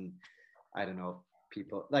tourists and I don't know,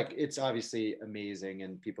 people. Like it's obviously amazing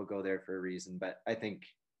and people go there for a reason, but I think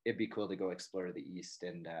it'd be cool to go explore the East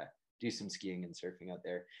and do some skiing and surfing out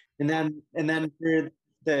there. And then for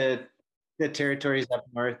the territories up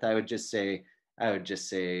north, I would just say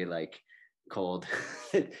like cold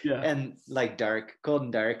and like dark, cold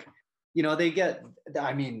and dark. You know,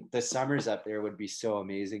 the summers up there would be so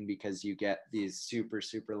amazing because you get these super,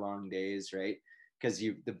 super long days, right? Because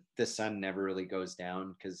the sun never really goes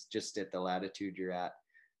down because just at the latitude you're at.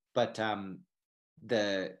 But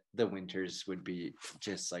the winters would be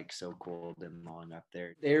just like so cold and long up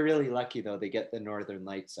there. They're really lucky though. They get the northern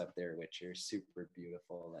lights up there, which are super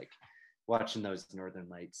beautiful. Like watching those northern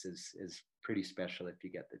lights is pretty special if you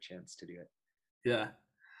get the chance to do it. Yeah.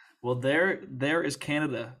 Well, there is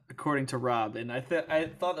Canada, according to Rob, and I thought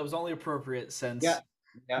that was only appropriate since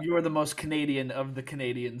you are the most Canadian of the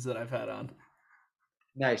Canadians that I've had on.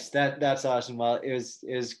 Nice. That's awesome. Well, it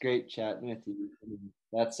was great chatting with you.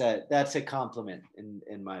 That's a compliment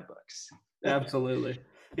in my books. Absolutely.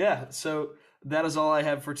 Yeah. So that is all I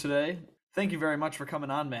have for today. Thank you very much for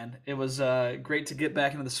coming on, man. It was great to get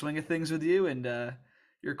back into the swing of things with you, and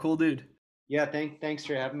you're a cool dude. Yeah, thanks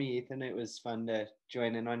for having me, Ethan. It was fun to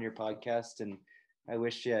join in on your podcast, and I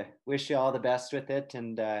wish you all the best with it.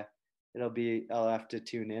 And I'll have to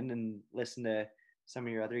tune in and listen to some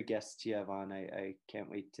of your other guests you have on. I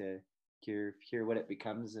can't wait to hear what it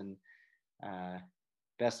becomes. And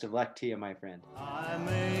best of luck to you, my friend. I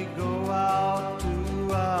may go out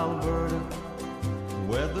to Alberta.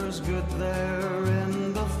 Weather's good there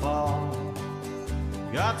in the fall.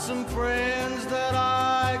 Got some friends that